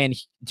 and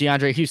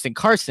DeAndre Houston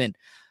Carson.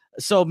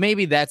 So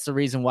maybe that's the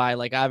reason why,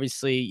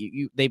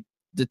 obviously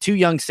the two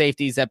young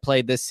safeties that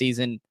played this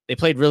season, they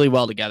played really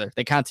well together.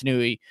 They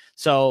continuity.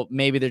 So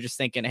maybe they're just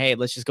thinking, hey,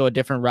 let's just go a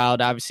different route.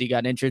 Obviously, he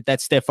got injured.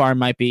 That stiff arm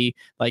might be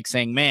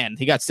saying, man,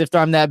 he got stiff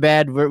arm that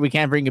bad. We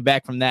can't bring it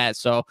back from that.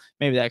 So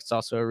maybe that's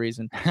also a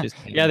reason.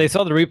 Yeah, they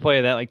saw the replay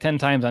of that 10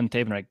 times on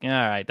tape and all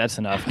right, that's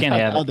enough. Can't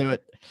have it. I'll do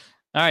it.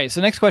 All right,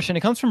 so next question.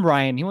 It comes from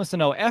Ryan. He wants to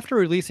know, after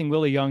releasing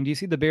Willie Young, do you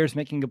see the Bears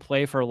making a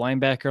play for a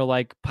linebacker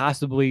like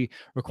possibly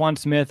Raquan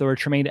Smith or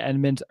Tremaine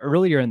Edmonds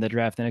earlier in the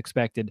draft than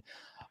expected?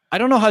 I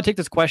don't know how to take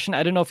this question.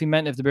 I don't know if he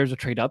meant if the Bears would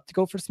trade up to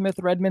go for Smith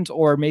or Edmonds,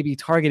 or maybe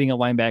targeting a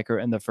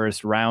linebacker in the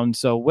first round.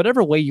 So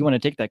whatever way you want to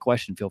take that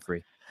question, feel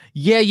free.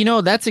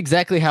 Yeah, that's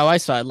exactly how I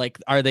saw it. Like,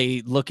 are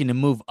they looking to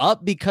move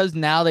up because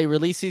now they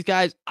release these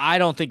guys? I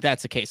don't think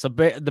that's the case. So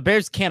the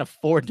Bears can't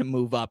afford to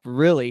move up,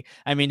 really.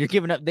 I mean, you're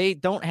giving up. They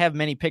don't have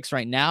many picks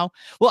right now.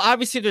 Well,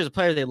 obviously, if there's a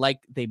player they like,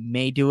 they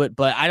may do it,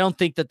 but I don't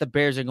think that the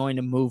Bears are going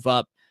to move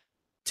up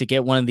to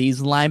get one of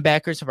these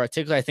linebackers in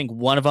particular. I think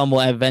one of them will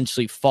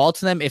eventually fall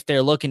to them if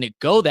they're looking to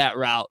go that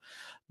route.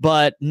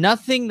 But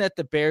nothing that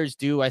the Bears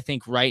do, I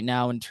think, right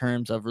now in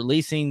terms of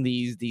releasing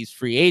these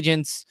free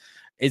agents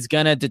is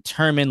going to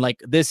determine,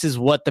 like, this is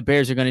what the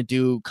Bears are going to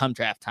do come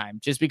draft time.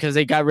 Just because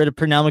they got rid of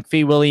Pernell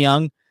McPhee, Willie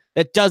Young,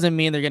 that doesn't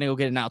mean they're going to go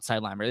get an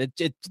outside linebacker.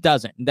 It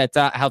doesn't. That's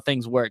not how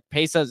things work.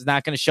 Pesa is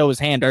not going to show his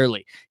hand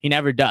early. He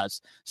never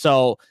does.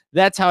 So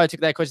that's how I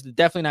took that question.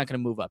 They're definitely not going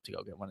to move up to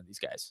go get one of these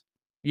guys.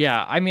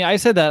 Yeah, I mean, I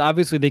said that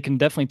obviously they can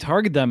definitely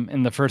target them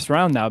in the first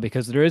round now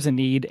because there is a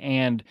need,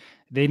 and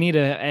they need to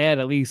add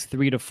at least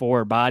 3 to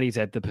 4 bodies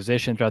at the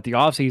position throughout the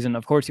offseason.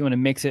 Of course, you want to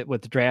mix it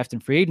with the draft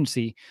and free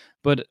agency,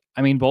 but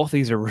I mean, both of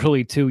these are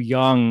really two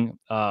young,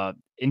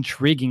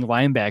 intriguing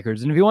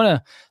linebackers. And if you want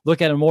to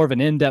look at a more of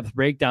an in-depth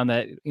breakdown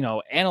that,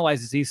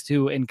 analyzes these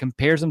two and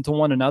compares them to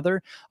one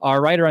another,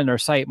 our writer on our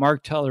site,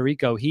 Mark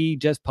Tellerico, he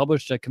just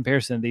published a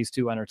comparison of these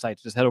two on our site.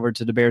 Just head over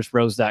to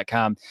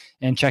thebearsbros.com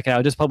and check it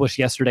out. Just published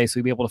yesterday, so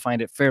you'll be able to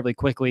find it fairly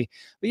quickly.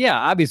 But yeah,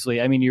 obviously,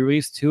 I mean, you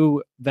release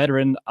 2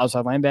 veteran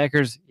outside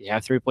linebackers, you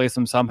have to replace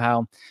them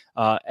somehow.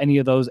 Any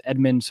of those,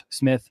 Edmonds,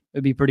 Smith,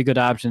 would be pretty good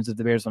options if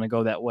the Bears want to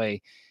go that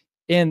way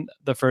in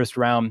the first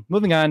round.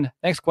 Moving on,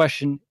 next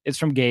question is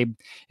from Gabe.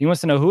 He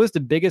wants to know, who is the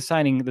biggest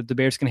signing that the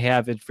Bears can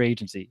have in free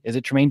agency? Is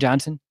it Tremaine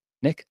Johnson?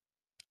 Nick?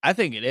 I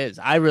think it is.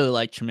 I really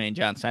like Tremaine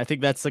Johnson. I think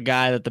that's the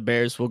guy that the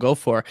Bears will go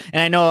for.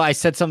 And I know I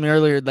said something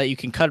earlier that you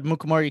can cut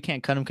Mukamura. You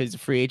can't cut him because he's a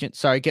free agent.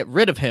 Sorry, get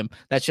rid of him.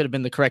 That should have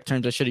been the correct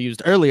terms I should have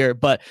used earlier.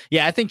 But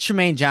yeah, I think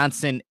Tremaine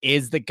Johnson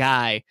is the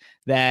guy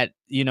that,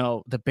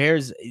 the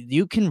Bears,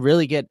 you can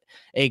really get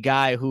a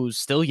guy who's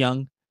still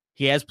young.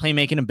 He has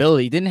playmaking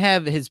ability. He didn't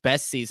have his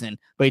best season,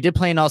 but he did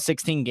play in all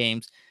 16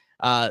 games.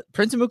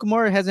 Prince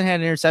Mukamura hasn't had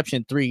an interception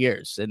in 3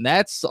 years, and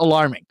that's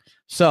alarming.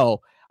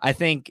 So I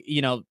think,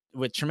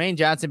 with Tremaine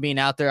Johnson being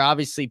out there,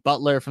 obviously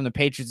Butler from the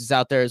Patriots is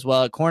out there as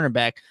well at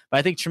cornerback, but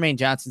I think Tremaine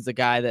Johnson's the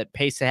guy that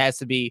Pesa has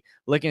to be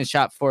looking a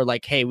shot for,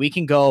 like, hey, we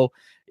can go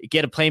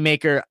get a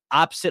playmaker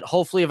opposite,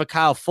 hopefully, of a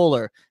Kyle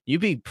Fuller.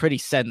 You'd be pretty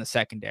set in the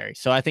secondary.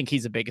 So I think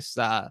he's the biggest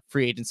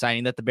free agent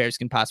signing that the Bears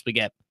can possibly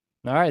get.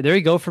 All right, there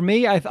you go. For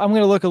me, I'm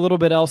going to look a little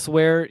bit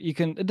elsewhere.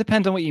 It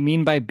depends on what you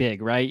mean by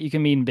big, right? You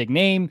can mean big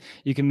name.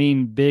 You can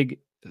mean big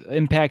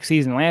impact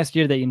season last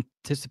year that you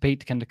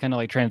anticipate to kind of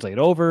like translate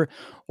over,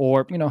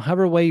 or,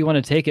 however way you want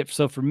to take it.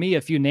 So for me,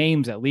 a few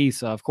names at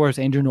least, of course,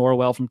 Andrew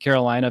Norwell from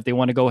Carolina, if they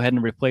want to go ahead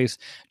and replace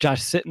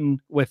Josh Sitton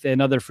with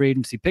another free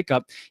agency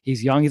pickup.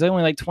 He's young. He's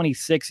only like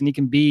 26, and he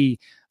can be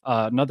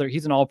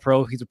he's an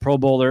all-pro. He's a Pro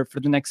Bowler for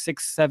the next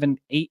 6, 7,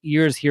 8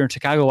 years here in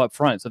Chicago up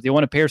front. So if you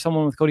want to pair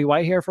someone with Cody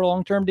Whitehair for a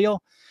long-term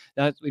deal,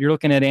 you're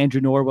looking at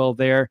Andrew Norwell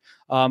there.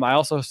 I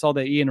also saw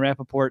that Ian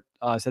Rappaport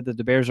said that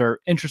the Bears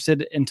are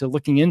interested into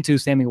looking into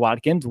Sammy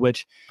Watkins,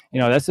 which,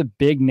 that's a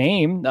big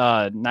name,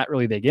 not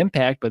really big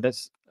impact, but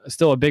that's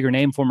still a bigger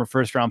name, former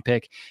first-round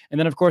pick. And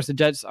then, of course, the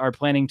Jets are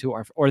planning to,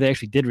 or they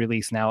actually did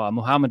release now,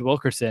 Muhammad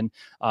Wilkerson.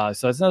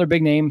 So it's another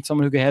big name,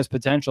 someone who has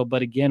potential.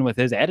 But again, with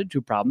his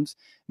attitude problems,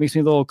 makes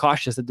me a little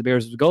cautious that the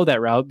Bears would go that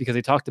route, because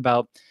they talked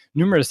about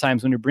numerous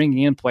times when you're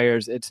bringing in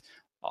players, it's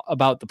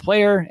about the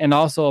player and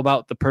also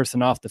about the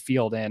person off the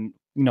field. And,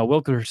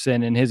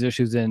 Wilkerson and his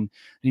issues in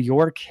New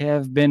York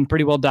have been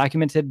pretty well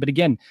documented. But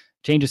again,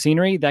 change of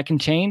scenery, that can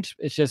change.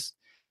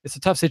 It's a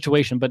tough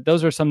situation, but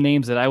those are some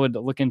names that I would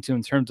look into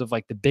in terms of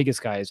like the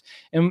biggest guys.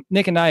 And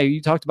Nick and I,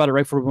 you talked about it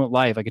right before we went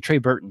live, like a Trey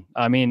Burton.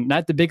 I mean,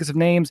 not the biggest of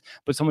names,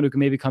 but someone who can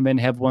maybe come in and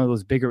have one of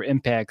those bigger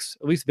impacts,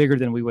 at least bigger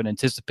than we would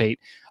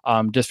anticipate,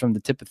 just from the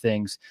tip of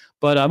things.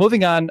 But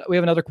moving on, we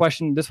have another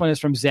question. This one is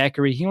from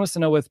Zachary. He wants to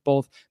know, with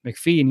both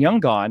McPhee and Young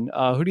gone,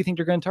 who do you think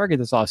you're going to target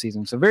this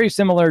offseason? So very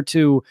similar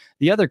to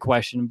the other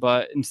question,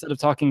 but instead of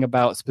talking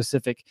about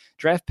specific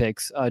draft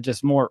picks,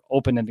 just more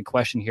open-ended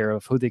question here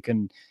of who they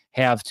can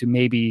have to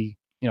maybe,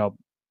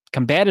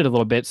 combat it a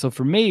little bit. So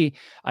for me,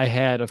 I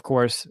had, of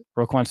course,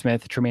 Roquan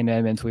Smith, Tremaine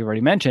Edmonds, we've already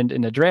mentioned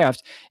in the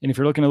draft. And if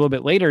you're looking a little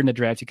bit later in the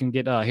draft, you can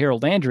get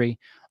Harold Landry.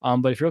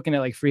 But if you're looking at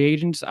like free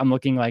agents, I'm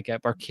looking like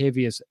at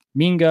Barkevius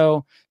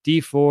Mingo,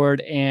 D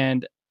Ford,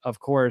 and of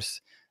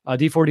course,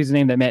 D Ford is a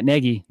name that Matt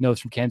Nagy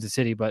knows from Kansas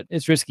City, but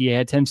it's risky. He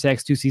had 10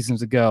 sacks 2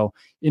 seasons ago.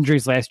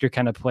 Injuries last year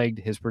kind of plagued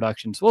his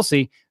production. So we'll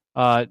see.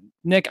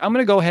 Nick, I'm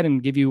going to go ahead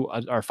and give you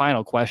our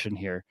final question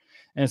here.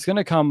 And it's going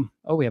to come,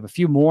 we have a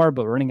few more,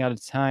 but we're running out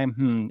of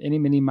time. Any,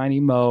 mini,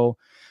 miny, mo.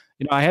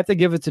 I have to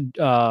give it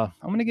to,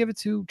 I'm going to give it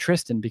to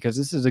Tristan, because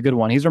this is a good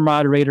one. He's our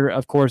moderator,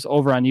 of course,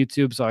 over on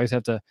YouTube. So I always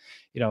have to,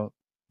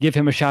 give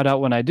him a shout out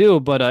when I do,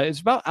 but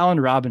it's about Allen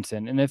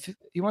Robinson. And if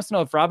he wants to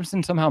know if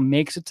Robinson somehow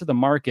makes it to the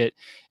market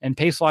and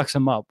Pace locks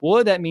him up, what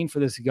would that mean for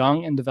this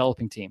young and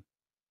developing team?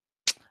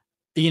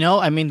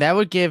 I mean, that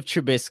would give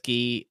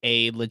Trubisky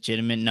a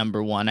legitimate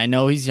number one. I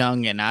know he's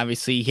young, and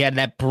obviously he had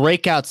that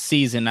breakout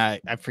season. I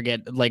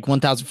forget, like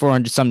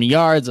 1,400 something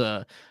yards,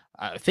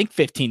 I think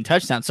 15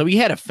 touchdowns. So he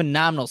had a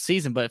phenomenal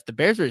season. But if the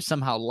Bears were to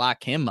somehow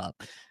lock him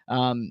up,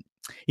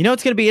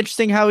 it's going to be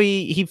interesting how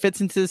he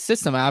fits into the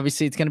system.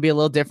 Obviously, it's going to be a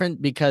little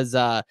different because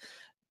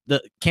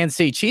the Kansas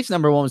City Chiefs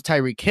number one was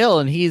Tyreek Hill,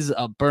 and he's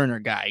a burner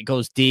guy. He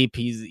goes deep.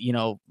 He's,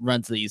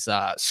 runs these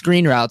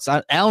screen routes.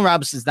 Allen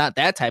Robinson's not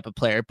that type of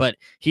player, but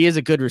he is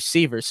a good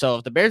receiver. So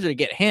if the Bears were to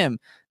get him,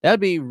 that would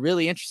be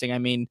really interesting. I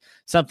mean,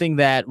 something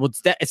that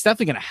it's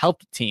definitely going to help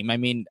the team. I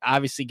mean,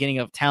 obviously getting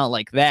a talent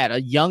like that,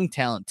 a young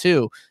talent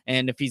too.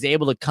 And if he's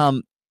able to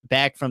come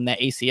back from that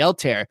ACL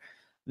tear,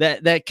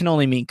 that can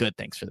only mean good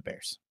things for the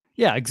Bears.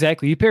 Yeah,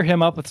 exactly. You pair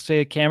him up with,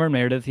 say, Cameron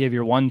Meredith. You have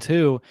your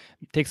 1-2.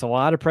 Takes a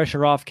lot of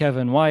pressure off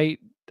Kevin White.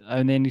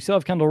 And then you still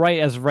have Kendall Wright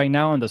as of right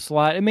now in the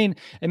slot. I mean,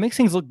 it makes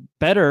things look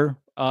better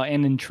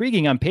and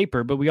intriguing on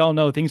paper, but we all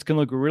know things can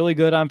look really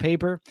good on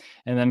paper.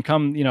 And then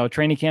come,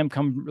 training camp,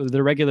 come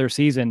the regular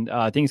season,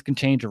 things can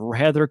change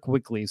rather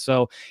quickly.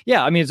 So,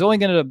 yeah, I mean, it's only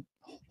going to,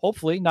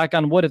 hopefully, knock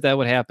on wood if that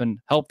would happen,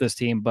 help this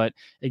team. But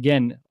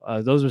again,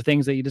 those are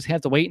things that you just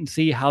have to wait and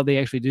see how they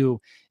actually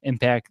do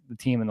impact the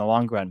team in the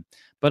long run.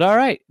 But all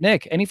right,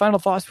 Nick, any final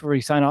thoughts before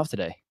we sign off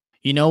today?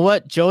 You know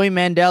what? Joey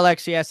Mandel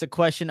actually asked a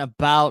question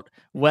about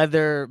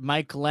whether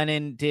Mike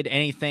Lennon did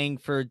anything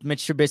for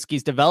Mitch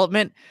Trubisky's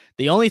development.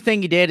 The only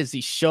thing he did is he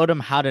showed him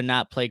how to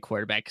not play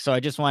quarterback. So I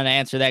just want to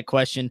answer that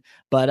question.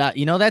 But,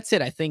 that's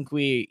it. I think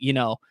we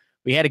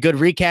had a good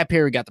recap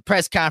here. We got the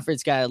press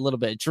conference, got a little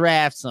bit of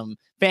draft, some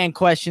fan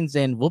questions,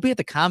 and we'll be at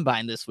the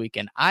Combine this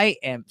weekend. I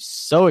am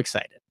so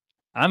excited.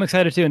 I'm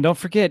excited too. And don't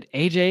forget,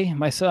 AJ,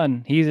 my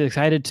son, he's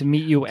excited to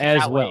meet you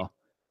as well.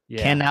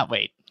 Yeah. Cannot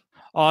wait.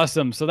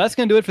 Awesome. So that's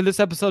going to do it for this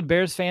episode,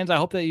 Bears fans. I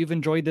hope that you've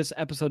enjoyed this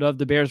episode of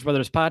the Bears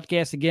Brothers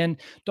podcast. Again,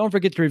 don't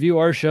forget to review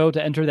our show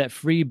to enter that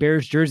free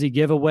Bears jersey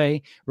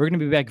giveaway. We're going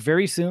to be back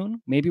very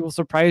soon. Maybe we'll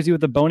surprise you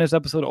with a bonus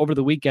episode over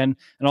the weekend,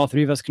 and all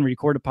three of us can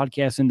record a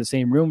podcast in the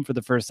same room for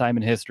the first time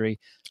in history.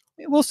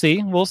 We'll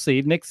see.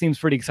 Nick seems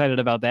pretty excited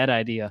about that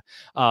idea.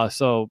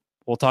 So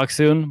we'll talk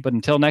soon. But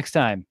until next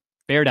time,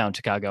 bear down,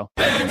 Chicago.